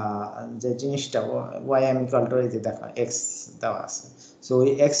যে জিনিসটা ওয়াই এম ইকুয়াল টু, এই যে দেখো এক্স দেওয়া আছে, সো ওই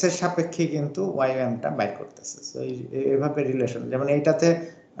এক্স এর সাপেক্ষে কিন্তু ওয়াই এমটা বাইর করতেছে। সো এইভাবে রিলেশন, যেমন এইটাতে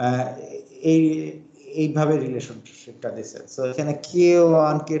এইভাবে রিলেশনশিপটা দিচ্ছে। সো এখানে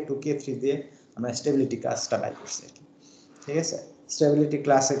K1 K2 K3 দিয়ে আমরা স্টেবিলিটি ক্লাসটা বাইর করছি, ঠিক আছে। স্টেবিলিটি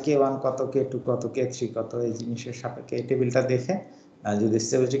ক্লাসে K1 কত, K2 কত, K3 কত, এই জিনিসের সাপেক্ষে এই টেবিলটা দেখে যদি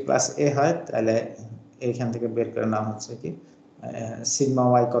স্টেবিলিটি ক্লাস এ হয়, তাহলে এইখান থেকে বের করে নেওয়া হচ্ছে কি সিগমা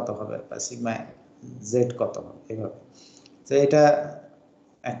ওয়াই কত হবে বা সিগমা জেড কত হবে, এইভাবে। তো এটা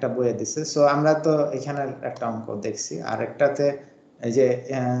একটা বইয়ে দিছে। সো আমরা তো এখানে একটা অঙ্ক দেখছি, আর একটাতে এই যে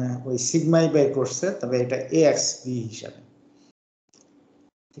ওই সিগমাই বের করছে, তবে এটা AXB হিসাবে,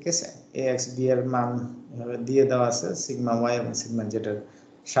 ঠিক আছে। AXB এর মান এভাবে দিয়ে দেওয়া আছে, সিগমা ওয়াই এবং সিগমা জেড এর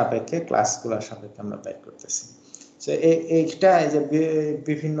সাপেক্ষে, ক্লাসগুলোর সাপেক্ষে আমরা বের করতেছি। সো এইটা এই যে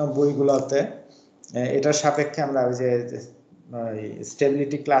বিভিন্ন বইগুলোতে এটার সাপেক্ষে আমরা ওই যে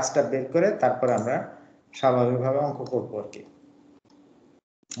স্টেবিলিটি ক্লাসটা বের করে তারপরে আমরা স্বাভাবিকভাবে অঙ্ক করবো আর কি।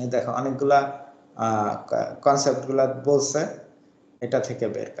 দেখো অনেকগুলা কনসেপ্ট গুলা বলছে, এটা থেকে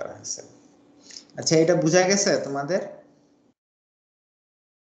বের করা হয়েছে। আচ্ছা, এটা বোঝা গেছে তোমাদের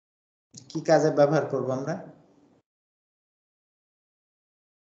কি কাজে ব্যবহার করব আমরা?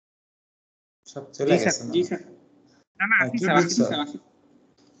 সব চলে গেছে না? না না, আসি কি স্যার, বুঝছো?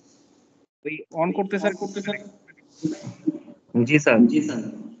 ওই অন করতে স্যার। জি স্যার।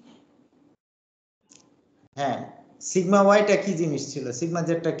 হ্যাঁ, সিগমা ওয়াইটা কি জিনিস ছিল, সিগমা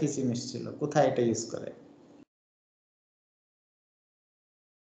জেডটা কি জিনিস ছিল, কোথায় এটা ইউজ করে?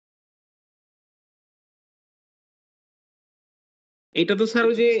 এটা তো স্যার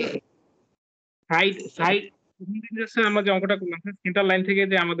ওই যে সাইড সাইড আমরা যে অঙ্কটা করলাম সেন্টার লাইন থেকে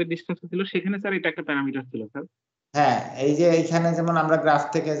যে আমাদের ডিসটেন্স ছিল, সেখানে স্যার এটা একটা প্যারামিটার ছিল স্যার। হ্যাঁ, এই যে এখানে যেমন আমরা গ্রাফ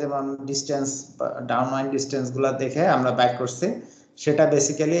থেকে যেমন ডিসটেন্স ডাউনলাইন ডিসটেন্স গুলো দেখে আমরা ব্যাক করছি, সেটা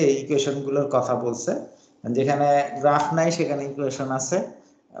বেসিক্যালি এই ইকুয়েশন গুলোর কথা বলছে। যেখানে গ্রাফ নাই সেখানে ইকুয়েশন আছে,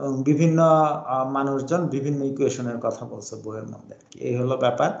 এবং বিভিন্ন মানুষজন বিভিন্ন ইকুয়েশনের কথা বলছে বইয়ের মধ্যে আর কি। এই হলো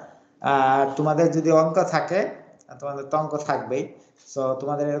ব্যাপার। আর তোমাদের যদি অঙ্ক থাকে, তোমাদের তো অঙ্ক থাকবেই, সো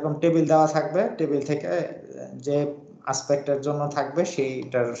তোমাদের এরকম টেবিল দেওয়া থাকবে, টেবিল থেকে যে আসপেক্টের জন্য থাকবে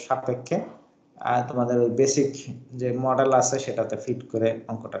সেইটার সাপেক্ষে তোমাদের ওই বেসিক যে মডেল আছে সেটাতে ফিট করে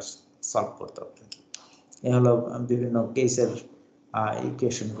অঙ্কটা সলভ করতে হবে। এই হলো বিভিন্ন কেসের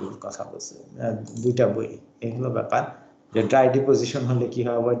ইকুয়েশনগুলোর কথা বলছে দুইটা বই। এই হলো ব্যাপার, যে ড্রাই ডিপোজিশন হলে কি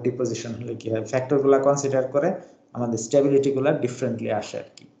হয়, ওয়েট ডিপোজিশন হলে কি হয়, ফ্যাক্টরগুলো কনসিডার করে আমাদের স্টেবিলিটিগুলো ডিফারেন্টলি আসে আর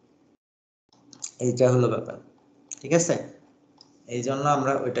কি। এইটা হলো ব্যাপার, ঠিক আছে। এই জন্য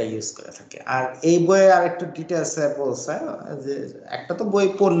আমরা ওইটা ইউজ করে থাকি। আর এই বইয়ে আর একটু ডিটেলসে বলছে যে একটা তো বই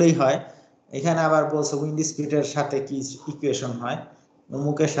পড়লেই হয়, এখানে আবার বলছে উইন্ড স্পিডের সাথে কি ইকুয়েশন হয়,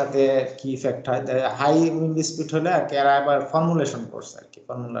 মুখের সাথে কি ইফেক্ট হয়। হাই উইন্ড স্পিড হলে আর কি এরা আবার ফর্মুলেশন করছে আর কি,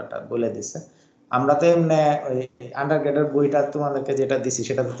 ফর্মুলাটা বলে দিছে। আমরা তো এমনি ওই আন্ডারগ্রেডের বইটা তোমাদেরকে যেটা দিছি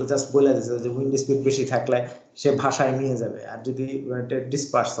সেটা তো জাস্ট বলে দিছে যে উইন্ড স্পিড বেশি থাকলে সে ভাষায় নিয়ে যাবে, আর যদি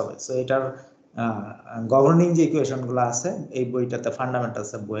ডিসপার্স হবে। সো এটার গভর্নিং যে ইকুয়েশন গুলো আছে এই বইটাতে,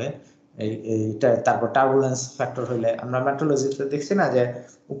 ফান্ডামেন্টালস এর বইয়ে এইটা তারপর টার্বুলেন্স ফ্যাক্টর হইলে আমরা মেট্রোলজিতে দেখছি না যে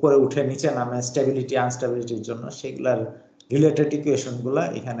উপরে উঠে নিচে নামে স্টেবিলিটি আনস্টেবিলিটির জন্য সেগুলার রিলেটেড ইকুয়েশন গুলা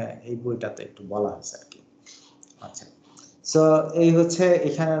এখানে এই বইটাতে একটু বলা হয়েছে আর কি। আচ্ছা, সো এই হচ্ছে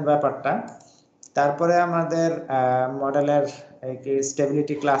এখানের ব্যাপারটা। তারপরে আমাদের মডেলের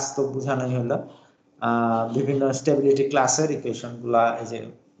স্টেবিলিটি ক্লাস তো বোঝানোই হলো, বিভিন্ন স্টেবিলিটি ক্লাসের ইকুয়েশন গুলা এই যে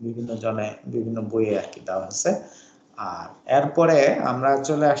বিভিন্ন জনে বিভিন্ন বইয়ে আর কি দেওয়া হয়েছে। আর এরপরে আমরা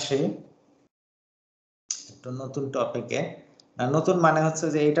চলে আসি একটু নতুন টপিকে। নতুন মানে হচ্ছে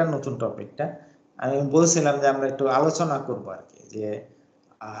যে এটা নতুন টপিকটা আমি বলছিলাম যে আমরা একটু আলোচনা করব আর কি, যে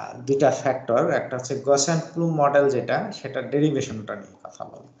দুইটা ফ্যাক্টর, একটা হচ্ছে গসেন-প্লুম মডেল যেটা সেটা ডেরিভেশনটা নিয়ে কথা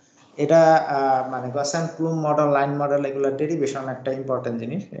বলবো। এটা মানে গসেন-প্লুম মডেল, লাইন মডেল, এগুলো ডেরিভেশন একটা ইম্পর্টেন্ট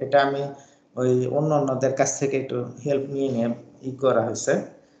জিনিস। এটা আমি ওই অন্যদের কাছ থেকে একটু হেল্প নিয়ে করা হয়েছে।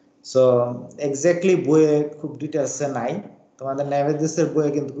 সো এক্স্যাক্টলি বইয়ে খুব ডিটেলসে নাই, তোমাদের ন্যাভিগেসের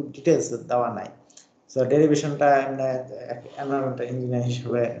বইয়ে কিন্তু খুব ডিটেলসে দেওয়া নাই। সো ডেরিভেশনটা এনভায়রনমেন্টাল ইঞ্জিনিয়ার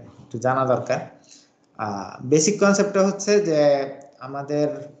হিসেবে একটু জানা দরকার। বেসিক কনসেপ্টটা হচ্ছে যে আমাদের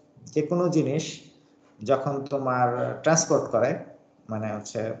যে কোনো জিনিস যখন তোমার ট্রান্সপোর্ট করে, মানে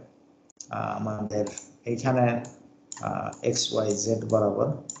হচ্ছে আমাদের এইখানে এক্স ওয়াই জেড বরাবর,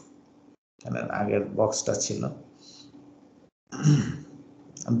 এখানে আগের বক্সটা ছিল,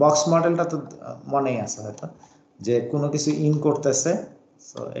 বক্স মডেলটা তো মনেই আছে হয়তো, যে কোনো কিছু ইন করতেছে,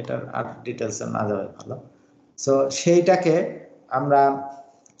 সো এটার আর ডিটেলসে না যাওয়াই ভালো। সো সেইটাকে আমরা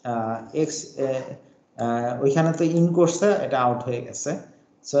এক্স ওইখানে তো ইন করছে, এটা আউট হয়ে গেছে।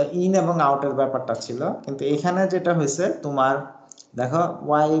 সো ইন এবং আউটের ব্যাপারটা ছিল, কিন্তু এখানে যেটা হয়েছে তোমার দেখো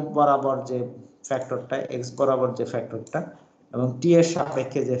ওয়াই বরাবর যে ফ্যাক্টরটা, এক্স বরাবর যে ফ্যাক্টরটা এবং টি এর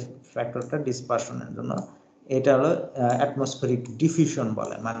সাপেক্ষে যে ফ্যাক্টরটা ডিসপারশনের জন্য, এটা হলো অ্যাটমসফেরিক ডিফিউশন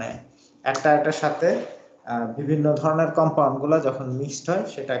বলে। মানে একটার সাথে বিভিন্ন ধরনের কম্পাউন্ড গুলো যখন মিক্সড হয়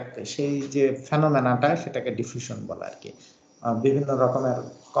সেটাকে, সেই যে ফেনোমেনাটা সেটাকে ডিফিউশন বলে আর কি। বিভিন্ন রকমের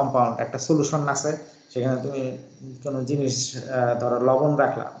কম্পাউন্ড, একটা সলিউশন আছে সেখানে তুমি কোনো জিনিস ধরো লবণ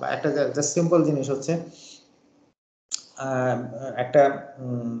রাখলা, বা একটা সিম্পল জিনিস হচ্ছে একটা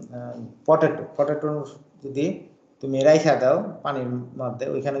পটেটো যদি তুমি রাইখা দাও পানির মধ্যে,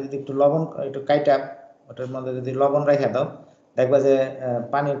 ওইখানে যদি একটু লবণ, একটু কাইটা ওটার মধ্যে যদি লবণ রাইখা দাও, দেখবা যে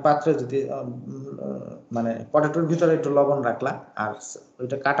পানির পাত্রে যদি মানে পটেটোর ভিতরে একটু লবণ রাখলা আর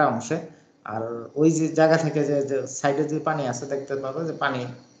ওইটা কাটা অংশে, আর ওই যে জায়গা থেকে যে সাইডে যে পানি আছে দেখতে পাবো যে পানি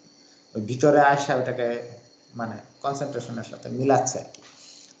ওই ভিতরে আসা ওইটাকে মানে কনসেন্ট্রেশনের সাথে মিলাচ্ছে আর কি।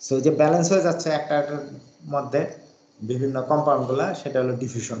 সো যে ব্যালেন্স হয়ে যাচ্ছে একটার মধ্যে বিভিন্ন কম্পাউন্ড গুলা, সেটা হলো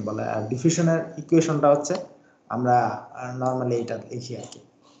ডিফিউশন বলে। আর ডিফিউশনের ইকুয়েশনটা হচ্ছে আমরা নর্মালি এটা লিখি আর কি,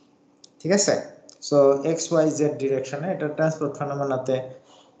 ঠিক আছে। সো এক্স ওয়াই জেড ডিরেকশনে এটা ট্রান্সপোর্ট ফেনোমেনাতে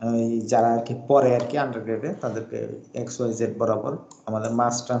যারা আর কি পরে আর কি আন্ডারগ্রেডে, তাদেরকে এক্স ওয়াই জেড বরাবর আমাদের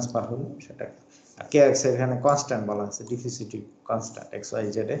মাস ট্রান্সফার হলো, সেটা কে এক্স এখানে কনস্ট্যান্ট বলা হচ্ছে, ডিফিসিটিভ কনস্ট্যান্ট এক্স ওয়াই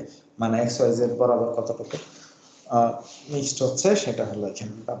জেডে, মানে এক্স ওয়াই জেড বরাবর কতটুকু মিক্সড হচ্ছে সেটা হলো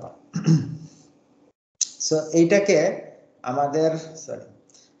এখানে ব্যাপার। সো এইটাকে আমাদের সরি,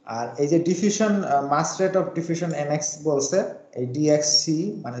 আর এই যে diffusion mass rate of diffusion nx বলছে, এই dxc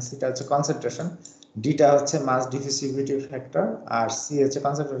মানে সেটা হচ্ছে কনসেন্ট্রেশন, ডিটা হচ্ছে মাস ডিফিউসিভিটি ফ্যাক্টর, আর সি হচ্ছে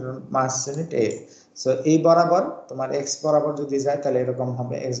কনসেন্ট্রেশন মাস ইউনিট এ। সো এই বরাবর তোমার এক্স বরাবর যদি যায় তাহলে এরকম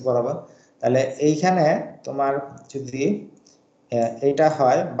হবে এক্স বরাবর। তাহলে এইখানে তোমার যদি এইটা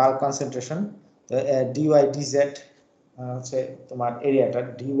হয় বাল্ক কনসেন্ট্রেশন, তো ডিওয়াই ডিজেড হচ্ছে তোমার এরিয়াটা,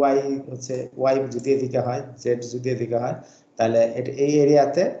 ডিওয়াই হচ্ছে ওয়াই যদি এদিকে হয়, জেড যদি এদিকে হয়, তাহলে এই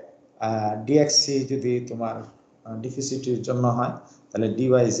এরিয়াতে ডিএক্সসি যদি তোমার ডিফিসিটির জন্য হয়, তাহলে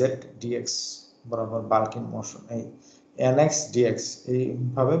ডিওয়াই জেড ডিএক্স বরাবর বাল্কিং মোশন, এই এনএক্স ডিএক্স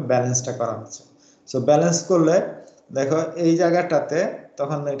এইভাবে ব্যালেন্সটা করা হচ্ছে। সো ব্যালেন্স করলে দেখো এই জায়গাটাতে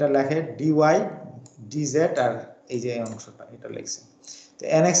তখন এটা লেখে ডিওয়াই ডিজেড, আর এই যে অংশটা এটা লিখছে। তো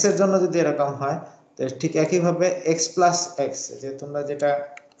এনএক্স এর জন্য যদি এরকম হয়, তো ঠিক একইভাবে এক্স প্লাস এক্স, যে তোমরা যেটা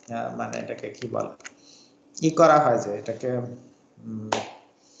মানে এটাকে কি বলো কি করা হয়, যে এটাকে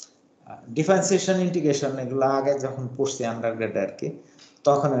ডিফারেন্সিয়েশন ইন্টিগ্রেশন, এগুলো আগে যখন পড়ছি আন্ডারগ্রেড আর কি,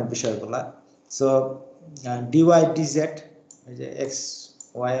 তখনের বিষয়গুলা। সো ডিওয়াই ডিজেড, এই যে এক্স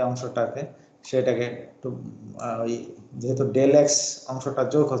ওয়াই অংশটাকে, সেটাকে একটু ওই যেহেতু ডেল এক্স অংশটা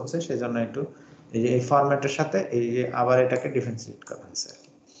যোগ হচ্ছে সেজন্য একটু এই যে এই ফরম্যাটের সাথে এই যে আবার এটাকে ডিফারেন্সিয়েট করা হয়েছে আর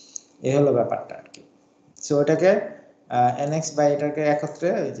কি। এই হলো ব্যাপারটা আর কি। সো এটাকে nx বাই এটাকে একত্রে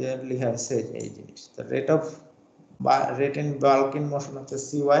ওই যে লেখা হচ্ছে এই জিনিস। তো রেট অফ বা rate in bulk in motion হচ্ছে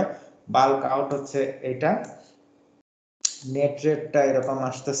cy, বাল্ক আউট হচ্ছে এটা, নেট রেটটা এরকম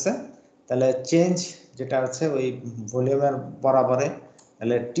আসতেছে। তাহলে চেঞ্জ যেটা হচ্ছে ওই ভলিউমের বরাবরে,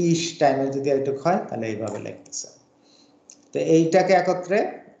 তাহলে টি টাইমে যদি এইটুক হয় তাহলে এইভাবে লিখতেছে। তো এইটাকে একত্রে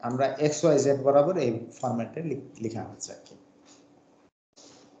আমরা XYZ বরাবর এই ফরম্যাটে লেখা হচ্ছে আর কি।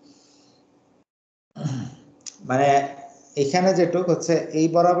 মানে এখানে যেটুক হচ্ছে এই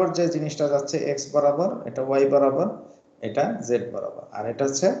বরাবর যে জিনিসটা যাচ্ছে X বরাবর, এটা Y বরাবর, এটা Z বরাবর, আর এটা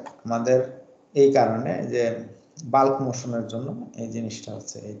হচ্ছে আমাদের এই কারণে যে বাল্ক মোশনের জন্য এই জিনিসটা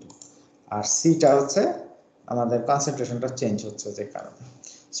হচ্ছে এইটুকু, আর সিটা হচ্ছে আমাদের কনসেন্ট্রেশনটা চেঞ্জ হচ্ছে যে কারণে।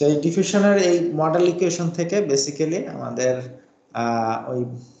 সো এই ডিফিউশনের এই মডেল ইকুয়েশন থেকে বেসিক্যালি আমাদের ওই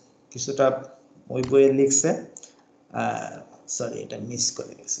কিছুটা ওই বইয়ে লিখছে, সরি এটা মিস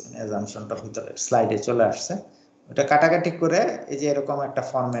করে গেছে, অ্যাজাম্পশনটা ভিতরে স্লাইডে চলে আসছে, ওটা কাটাকাটি করে এই যে এরকম একটা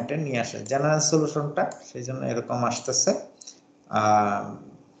ফরম্যাটে নিয়ে আসে জেনারেল সলিউশনটা, সেই জন্য এরকম আসতেছে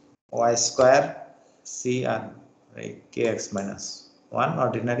y স্কয়ার সি আর kx মাইনাস 1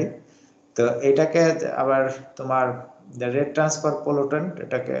 অর্ডিনারি। তো এটাকে আবার তোমার রেট ট্রান্সফার পলিউটেন্ট,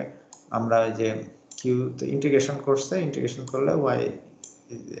 এটাকে আমরা ওই যে কিউ ইন্টিগ্রেশন করছে, ইন্টিগ্রেশন করলে y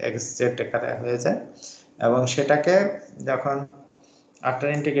এক্স জেড আকারে হয়ে যায়, এবং সেটাকে যখন after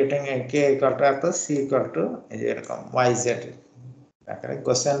integrating K equal to এত সি ইকুয়াল টু এই যে এরকম ওয়াই জেড আকারে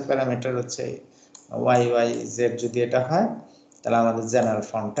গোসেন প্যারামিটার হচ্ছে ওয়াই ওয়াই জেড, যদি এটা হয় তাহলে আমাদের জেনারেল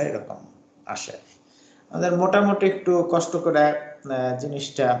ফর্মটা এরকম আসে। আমাদের মোটামুটি একটু কষ্ট করে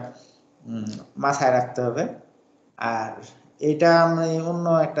জিনিসটা মাথায় রাখতে হবে, আর এটা আমি অন্য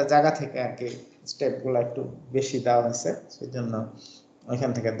একটা জায়গা থেকে আর কি স্টেপগুলো একটু বেশি দেওয়া হয়েছে, সেই জন্য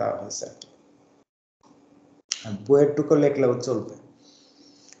ওইখান থেকে দেওয়া হয়েছে আর কি, বইয়ের টুকু লিখলেও চলবে।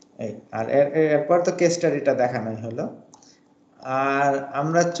 আর এরপর তো কেস স্টাডিটা দেখানোই হলো, আর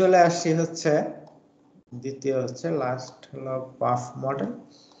আমরা চলে আসছি হচ্ছে দ্বিতীয় হচ্ছে লাস্ট হলো পাফ মডেল,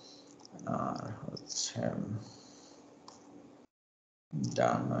 আর হচ্ছে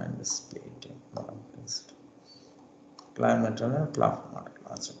down and speed climate প্লাফ model.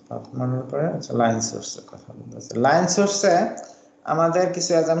 আচ্ছা প্লাফ মডেল পরে আচ্ছা লাইন সোর্সের কথা বলতেছে। লাইন সোর্সে আমাদের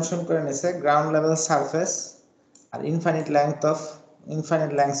কিছু অ্যাজাম্পশন করে নিছে, গ্রাউন্ড লেভেল সারফেস আর ইনফাইনাইট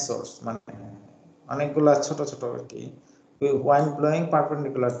লেংথ সোর্স, মানে অনেকগুলা ছোট ছোট আর কি wind blowing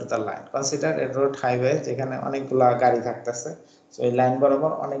perpendicular to the line, consider A road highway যেখানে অনেকগুলা গাড়ি থাকতেছে, সো এই লাইন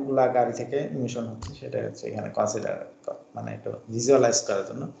বরাবর অনেকগুলা গাড়ি থেকে ইমিশন হচ্ছে, সেটা হচ্ছে এখানে কনসিডার মানে একটু ভিজুয়ালাইজ করার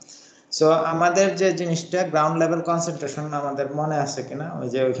জন্য। সো আমাদের যে জিনিসটা গ্রাউন্ড লেভেল কনসেন্ট্রেশন আমাদের মনে আছে কিনা, ওই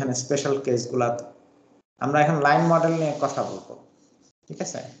যে ওইখানে স্পেশাল কেসগুলা, আমরা এখন লাইন মডেল নিয়ে কথা বলবো, ঠিক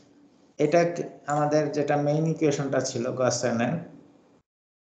আছে। এটা আমাদের যেটা মেইন ইকুয়েশনটা ছিল গসেনের,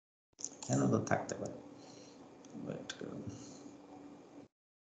 কেন তো থাকতে পারে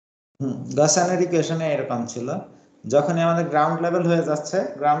গসেনের ইকুয়েশনে এরকম ছিল, যখনই আমাদের গ্রাউন্ড লেভেল হয়ে যাচ্ছে,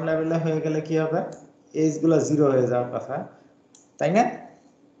 গ্রাউন্ড লেভেলে হয়ে গেলে কি হবে, এইচ গুলো জিরো হয়ে যাওয়ার কথা, তাই না?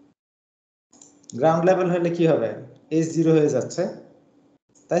 গ্রাউন্ড লেভেল হলে কি হবে, এইচ জিরো হয়ে যাচ্ছে,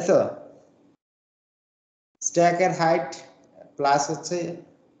 তাই তো। স্ট্যাকের হাইট প্লাস হচ্ছে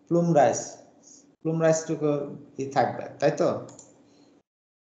প্লুম রাইজটুকু থাকবে, তাই তো।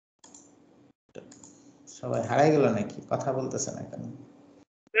 সবাই হারাই গেল নাকি, কথা বলতেছে না কেন?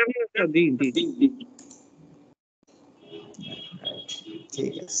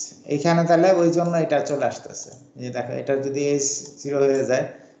 ঠিক আছে, এখানে তাহলে ওই জন্য এটা চলে আসতেছে, যে দেখো এটা যদি এইচ জিরো হয়ে যায়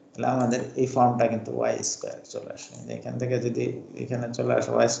তাহলে আমাদের এই ফর্মটা কিন্তু ওয়াই স্কোয়ার চলে আসে, এখান থেকে যদি এখানে চলে আসে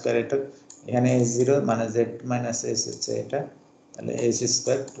ওয়াই স্কোয়ার, এটা এখানে এইচ জিরো মানে জেড মাইনাস এইচ হচ্ছে এটা, তাহলে এইচ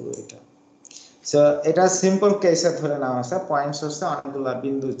স্কোয়ার টু এটা। সো এটা সিম্পল কেসে ধরে নেওয়া আছে, পয়েন্ট সোর্সে অনেকগুলো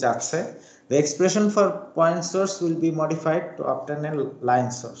বিন্দু যাচ্ছে, the expression for point source will be modified to obtain a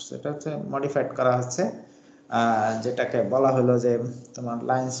line source, এটা হচ্ছে মডিফাইড করা হচ্ছে, যেটাকে বলা হলো যে তোমার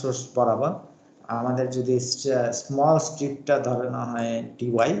লাইন সোর্স বরাবর আমাদের যদি স্মল স্ট্রিপটা ধরে নেওয়া হয়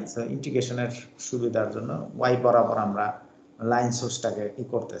ডিওয়াই, সো ইন্টিগ্রেশনের সুবিধার জন্য ওয়াই বরাবর আমরা লাইন সোর্সটাকে ই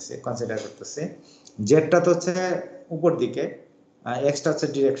করতেছি, কনসিডার করতেছি। জেডটা তো হচ্ছে উপর দিকে, এক্সটা হচ্ছে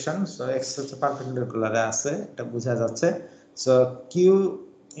ডিরেকশন, সো এক্স হচ্ছে পারপেন্ডিকুলারে আছে, এটা বোঝা যাচ্ছে। সো কিউ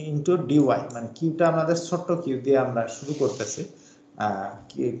ইন্টু ডিওয়াই, মানে কিউটা আমাদের ছোট্ট কিউ দিয়ে আমরা শুরু করতেছি,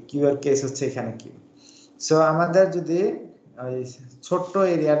 কিউ এর কেস হচ্ছে এখানে কিউ। সো আমাদের যদি ওই ছোট্ট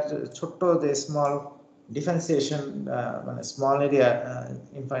এরিয়ার ছোট্ট যে স্মল ডিফারেন্সিয়েশন, মানে স্মল এরিয়া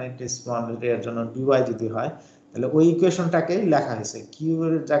ইনফাইনিটি স্মল এরিয়ার জন্য ডিওয়াই যদি হয়, তাহলে ওই ইকুয়েশনটাকেই লেখা হয়েছে, কিউ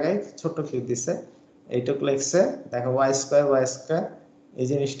এর জায়গায় ছোট্ট কিউ দিছে, এইটুকু লিখছে, দেখো ওয়াই স্কোয়ার এই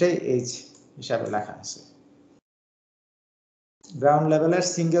জিনিসটাই এইচ হিসাবে লেখা আছে। গ্রাউন্ড লেভেলের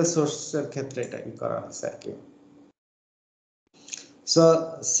সিঙ্গেল সোর্সের ক্ষেত্রে এটা কি করা হচ্ছে আর কি। সো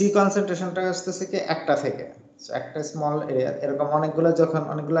সি কনসেন্ট্রেশনটা আসতেছে কি একটা থেকে, একটা স্মল এরিয়া এরকম অনেকগুলো, যখন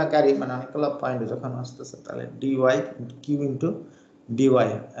অনেকগুলো গাড়ি মানে অনেকগুলো পয়েন্ট যখন আসতেছে, তাহলে ডিওয়াই কিউ ইন্টু ডিওয়াই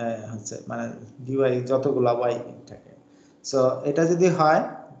হচ্ছে, মানে ডিওয়াই যতগুলো ওয়াই থাকে। সো এটা যদি হয়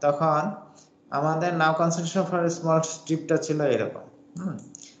তখন আমাদের নাও কনসেন্ট্রেশন ফর স্মল স্ট্রিপটা ছিল এরকম,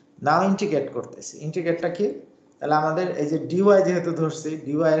 নাও ইন্টিগ্রেট করতেছি। ইন্টিগ্রেটটা কি? তাহলে আমাদের এই যে ডিওয়াই যেহেতু ধরছি,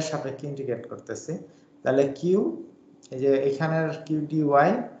 ডিওয়াই এর সাপেক্ষে ইন্টিগ্রেট করতেছি, তাহলে কিউ এই যে এখানের Q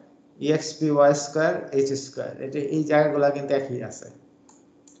dy XP Y square H square, এটা এই জায়গাগুলো কিন্তু একই আছে,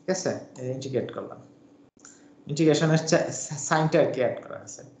 ঠিক আছে? ইন্টিগ্রেট করলাম, ইন্টিগ্রেশনের সাইনটা আর কি অ্যাড করা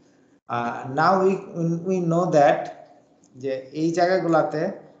আছে। নাও উই নো দ্যাট যে এই জায়গাগুলোতে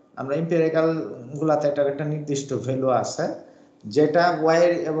আমরা এম্পিরিক্যাল গুলাতে এটার একটা নির্দিষ্ট ভ্যালু আছে, যেটা y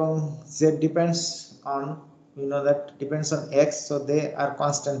এবং z depends on, you know that depends on x, so they are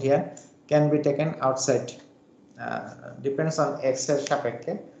constant here, can be taken outside, depends on x এর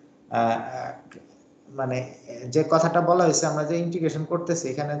সাপেক্ষে। মানে যে কথাটা বলা হয়েছে, আমরা যে ইন্টিগ্রেশন করতেছি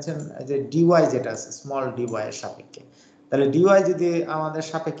এখানে যে dy যেটা আছে স্মল dy এর সাপেক্ষে, তাহলে dy যদি আমাদের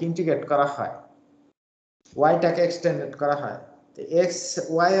সাপেক্ষে ইন্টিগ্রেট করা হয়, y টাকে এক্সটেন্ডেড করা হয়, তো x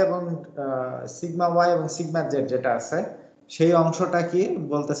y এবং সিগমা y এবং সিগমা z যেটা আছে সেই অংশটা কি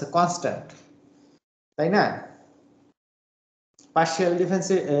বলতেছে কনস্ট্যান্ট, তাই না? পার্শিয়াল ডিফারেন্স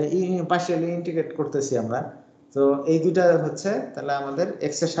পার্শিয়ালি ইন্টিগ্রেট করতেছি আমরা, তো এই দুইটা হচ্ছে তাহলে আমাদের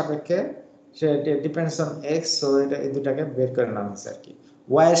x এর সাপেক্ষে সে ডিপেন্ডস অন x, সো এটা এই দুটাকে বের করে নেওয়া হয়েছে আর কি,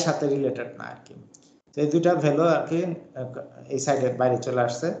 y এর সাথে রিলেটেড না আর কি। তো এই দুইটা ভ্যালু আর কি এই সাইডে বাইরে চলে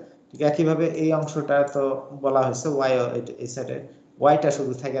আসছে। ঠিক একইভাবে এই অংশটা তো বলা হয়েছে y এই সাইডে yটা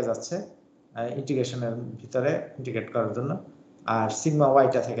শুধু থেকে যাচ্ছে ইন্টিগ্রেশনের ভিতরে ইন্টিগ্রেট করার জন্য, আর সিগমা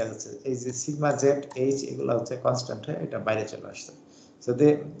ওয়াইটা থেকে যাচ্ছে, এই যে সিগমা জেড এইচ এগুলো হচ্ছে কনস্ট্যান্ট হয়ে এটা বাইরে চলে আসছে। সো দে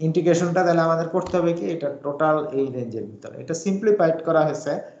ইন্টিগ্রেশনটা তাহলে আমাদের করতে হবে কি, এটা টোটাল এই রেঞ্জের ভিতরে, এটা সিম্পলিফাইড করা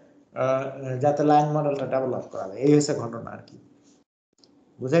হয়েছে যাতে লাইন মডেলটা ডেভেলপ করা যায়, এই হচ্ছে ঘটনা আর কি।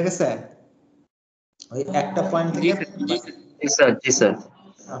 বুঝা গেছে? ওই একটা পয়েন্ট থেকে জি স্যার।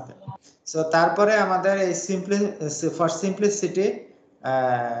 ওকে, সো তারপরে আমাদের এই ফর সিম্পলিসিটি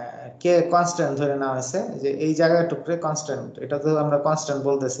কে কনস্ট্যান্ট ধরে নেওয়া হয়েছে, যে এই জায়গাটুকু কনস্ট্যান্ট, এটা তো আমরা কনস্ট্যান্ট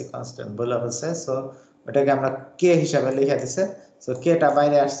বলতেছি, কনস্ট্যান্ট বলা হচ্ছে, সো ওটাকে আমরা কে হিসাবে লিখে দিছে, সো কেটা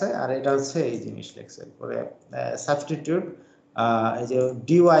বাইরে আসছে, আর এটা হচ্ছে এই জিনিস লিখছে পরে সাবস্টিটিউট এই যে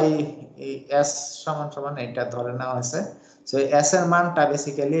ডিওয়াই এই এস সমান সমান এটা ধরে নেওয়া হয়েছে। সো এস এর মানটা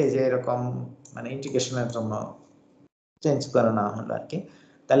বেসিক্যালি এই যে এরকম মানে ইন্টিগ্রেশনের জন্য চেঞ্জ করে নেওয়া হলো আর কি।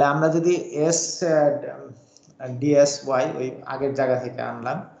 তাহলে আমরা যদি এস ডিএস ওয়াই ওই আগের জায়গা থেকে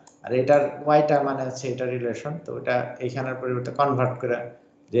আনলাম, আর এটার ওয়াইটা মানে হচ্ছে এটা রিলেশন, তো ওটা এইখানের পরিবর্তে কনভার্ট করে,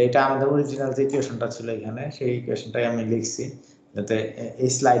 যে এটা আমাদের অরিজিনাল যে ইকুয়েশনটা ছিল এখানে সেই ইকুয়েশনটাই আমি লিখছি যাতে এই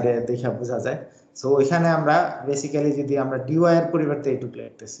স্লাইডে দেখে বোঝা যায়। সো ওইখানে আমরা বেসিক্যালি যদি আমরা ডিওয়াই এর পরিবর্তে এইটুকু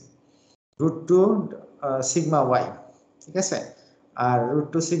লিখতেছি √2 সিগমা ওয়াই, ঠিক আছে? আর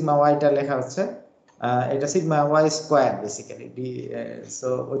 √2 সিগমা ওয়াইটা লেখা হচ্ছে এটা sigma Y square basically D, so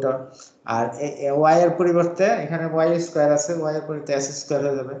ওইটা, আর ওয়াই এর পরিবর্তে এখানে ওয়াই স্কোয়ার আছে, ওয়াই এর পরিবর্তে এস স্কোয়ার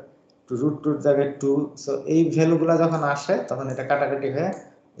হয়ে যাবে, √2 জায়গায় 2, সো এই ভ্যালুগুলো যখন আসে তখন এটা কাটাকাটি হয়ে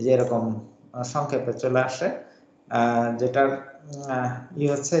যে এরকম সংক্ষেপে চলে আসে, যেটার ই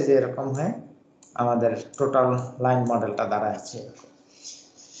হচ্ছে যে এরকম হয়ে আমাদের টোটাল লাইন মডেলটা দাঁড়াচ্ছে।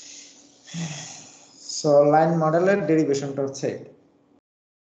 সো লাইন মডেলের ডেরিভেশনটা হচ্ছে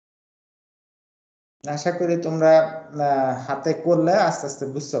আশা করি তোমরা হাতে করলে আস্তে আস্তে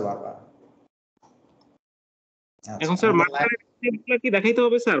বুঝতে পারবা। এখন স্যার মাঝখানে স্টেপগুলো কি দেখাইতে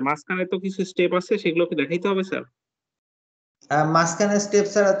হবে স্যার? মাঝখানে তো কিছু স্টেপ আছে, সেগুলো কি দেখাইতে হবে স্যার? মাঝখানে স্টেপ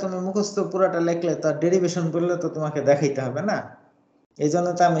ছাড়া তুমি মুখস্থ পুরোটা লিখলে তো ডেরিভেশন বললে তো তোমাকে দেখাইতে হবে না, এই জন্য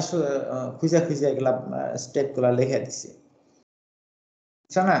তো আমি খুঁজে খুঁজে এগুলা স্টেপ গুলা লিখে দিছি,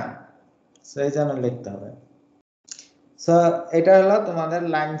 বুঝছো না? এই জন্য লিখতে হবে। সো এটা হলো তোমাদের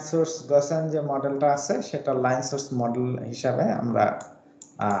লাইন সোর্স গসেন যে মডেলটা আছে সেটা লাইন সোর্স মডেল হিসাবে আমরা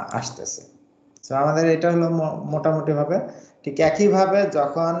আসতেছে। সো আমাদের এটা হলো মোটামুটি ভাবে ঠিক একইভাবে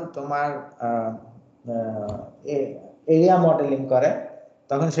যখন তোমার এরিয়া মডেলিং করে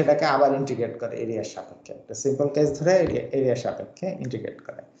তখন সেটাকে আবার ইন্টিগ্রেট করে এরিয়ার সাপেক্ষে, একটা সিম্পল কেস ধরে এরিয়ার সাপেক্ষে ইন্টিগ্রেট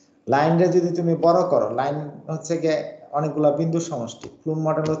করে। লাইনটা যদি তুমি বড় করো, লাইন হচ্ছে গিয়ে অনেকগুলা বিন্দু সমষ্টি, প্লুম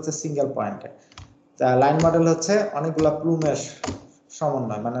মডেল হচ্ছে সিঙ্গেল পয়েন্টে, লাইন মডেল হচ্ছে অনেকগুলা প্লুমের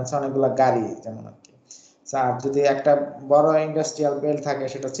সমন্বয়, মানে হচ্ছে অনেকগুলা গাড়ি যেমন আর কি। আর যদি একটা বড় ইন্ডাস্ট্রিয়াল বেল্ট থাকে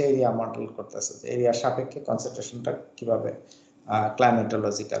সেটা হচ্ছে এরিয়া মডেল করতেছে, এরিয়ার সাপেক্ষে কনসেন্ট্রেশনটা কিভাবে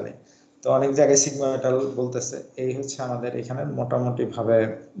ক্লাইমেটোলজিক্যালি, তো অনেক জায়গায় সিগমোইডাল বলতেছে। এই হচ্ছে আমাদের এখানে মোটামুটি ভাবে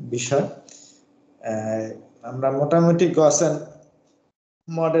বিষয়। আমরা মোটামুটি গসেন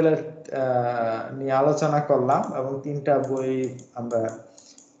মডেলের নিয়ে আলোচনা করলাম এবং 3টা বই আমরা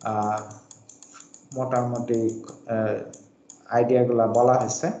মোটামুটি আইডিয়া গুলা বলা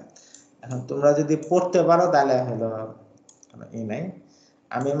হয়েছে। এখন তোমরা যদি পড়তে পারো তাহলে হলো ই নাই।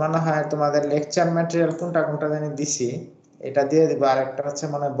 আমি মনে হয় তোমাদের লেকচার ম্যাটেরিয়াল কোনটা কোনটা জানি দিছি, এটা দিয়ে দিব। আর একটা হচ্ছে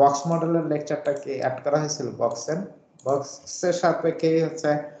মানে বক্স মডেলের লেকচারটা কি অ্যাড করা হয়েছিল, বক্সের সাপেক্ষে হচ্ছে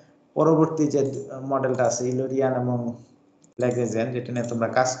পরবর্তী যে মডেলটা আছে ইলোরিয়ান এবং ল্যাগ্রেঞ্জিয়ান যেটা নিয়ে তোমরা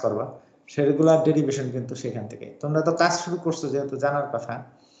কাজ করবা সেগুলোর ডেরিভেশন কিন্তু সেখান থেকে তোমরা তো কাজ শুরু করছো যেহেতু জানার কথা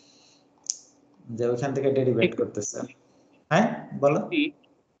যে ওইখান থেকে ডেরিভেট করতেছে হ্যাঁ বলো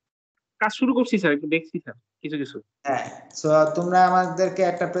কাজ শুরু করছি স্যার একটু দেখছি স্যার কিছু কিছু হ্যাঁ সো তোমরা আমাদেরকে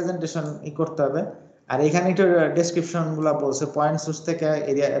একটা প্রেজেন্টেশন করতে হবে আর এখানে একটু ডেসক্রিপশন গুলো বলছে পয়েন্ট সোর্স থেকে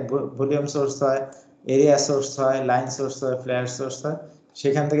এরিয়া ভলিউম সোর্স হয় এরিয়া সোর্স হয় লাইন সোর্স হয় ফ্লেয়ার সোর্স হয়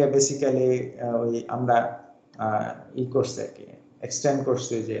সেখান থেকে বেসিক্যালি ওই আমরা করছি আর কি এক্সটেন্ড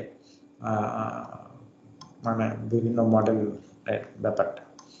করছি যে মানে বিভিন্ন মডেল ব্যাপারটা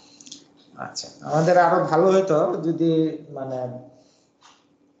আচ্ছা আমাদের আরো ভালো হতো যদি মানে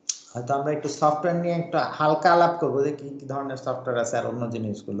হয়তো আমরা একটু সফটওয়্যার নিয়ে একটু হালকা আলাপ করবো যে কি কি ধরনের সফটওয়্যার আছে আর অন্য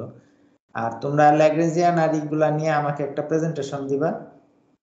জিনিসগুলো আর তোমরা ল্যাগ্রেঞ্জিয়ান আর এগুলা নিয়ে আমাকে একটা প্রেজেন্টেশন দিবা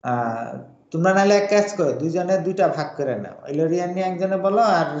তোমরা নাহলে এক কাজ করো দুইজনে দুইটা ভাগ করে নাও ইলোরিয়ান নিয়ে একজনে বলো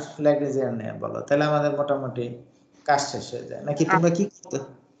আর ল্যাগ্রেঞ্জিয়ান নিয়ে বলো তাহলে আমাদের মোটামুটি কাজ শেষ হয়ে যায় নাকি তোমরা কি করতে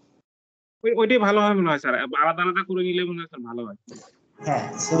ওইটাই ভালো হয় মনে হয় স্যার আলাদা আলাদা করে নিলে মনে হয় স্যার ভালো হয় হ্যাঁ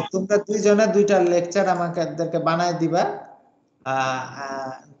সো তোমরা দুইজনে দুইটা লেকচার আমাদেরকে বানায় দিবা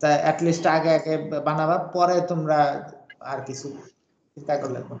তা অ্যাট লিস্ট আগে আগে বানাবা পরে তোমরা আর কিছু চিন্তা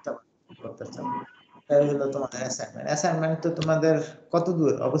করলে করতে চাও তাই হলো তোমাদের অ্যাসাইনমেন্ট তো তোমাদের কত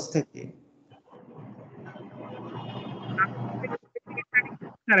দূর অবস্থা কি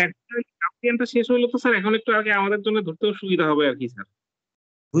স্যার একটা শেষ হইলো তো স্যার এখন একটু আগে আমাদের জন্য ধরতেও সুবিধা হবে আর কি স্যার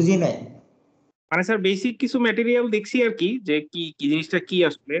বুঝি নাই মানে স্যার বেসিক কিছু ম্যাটেরিয়াল দেখছি আর কি যে কি কি জিনিসটা কি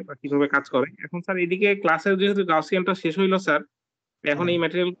আসলে বা কিভাবে কাজ করে এখন স্যার এদিকে ক্লাসের যেহেতু গাউসিয়ানটা শেষ হইলো স্যার এখন এই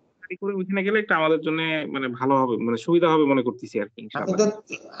ম্যাটেরিয়াল করে ওইখানে গেলে একটা আমাদের জন্য মানে ভালো হবে মানে সুবিধা হবে মনে করতেছি আর কি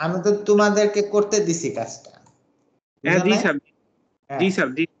আমি তো তোমাদেরকে করতে দিছি কাজটা হ্যাঁ জি স্যার জি স্যার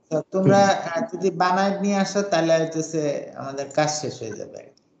জি তোমরা যদি বানায় নিয়ে আসো তাহলে হচ্ছে আমাদের কাজ শেষ হয়ে যাবে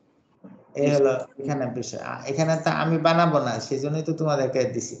এই হলো এখানে বিষয় এখানে তো আমি বানাবো না সেই জন্যই তো তোমাদেরকে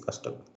দিছি কষ্ট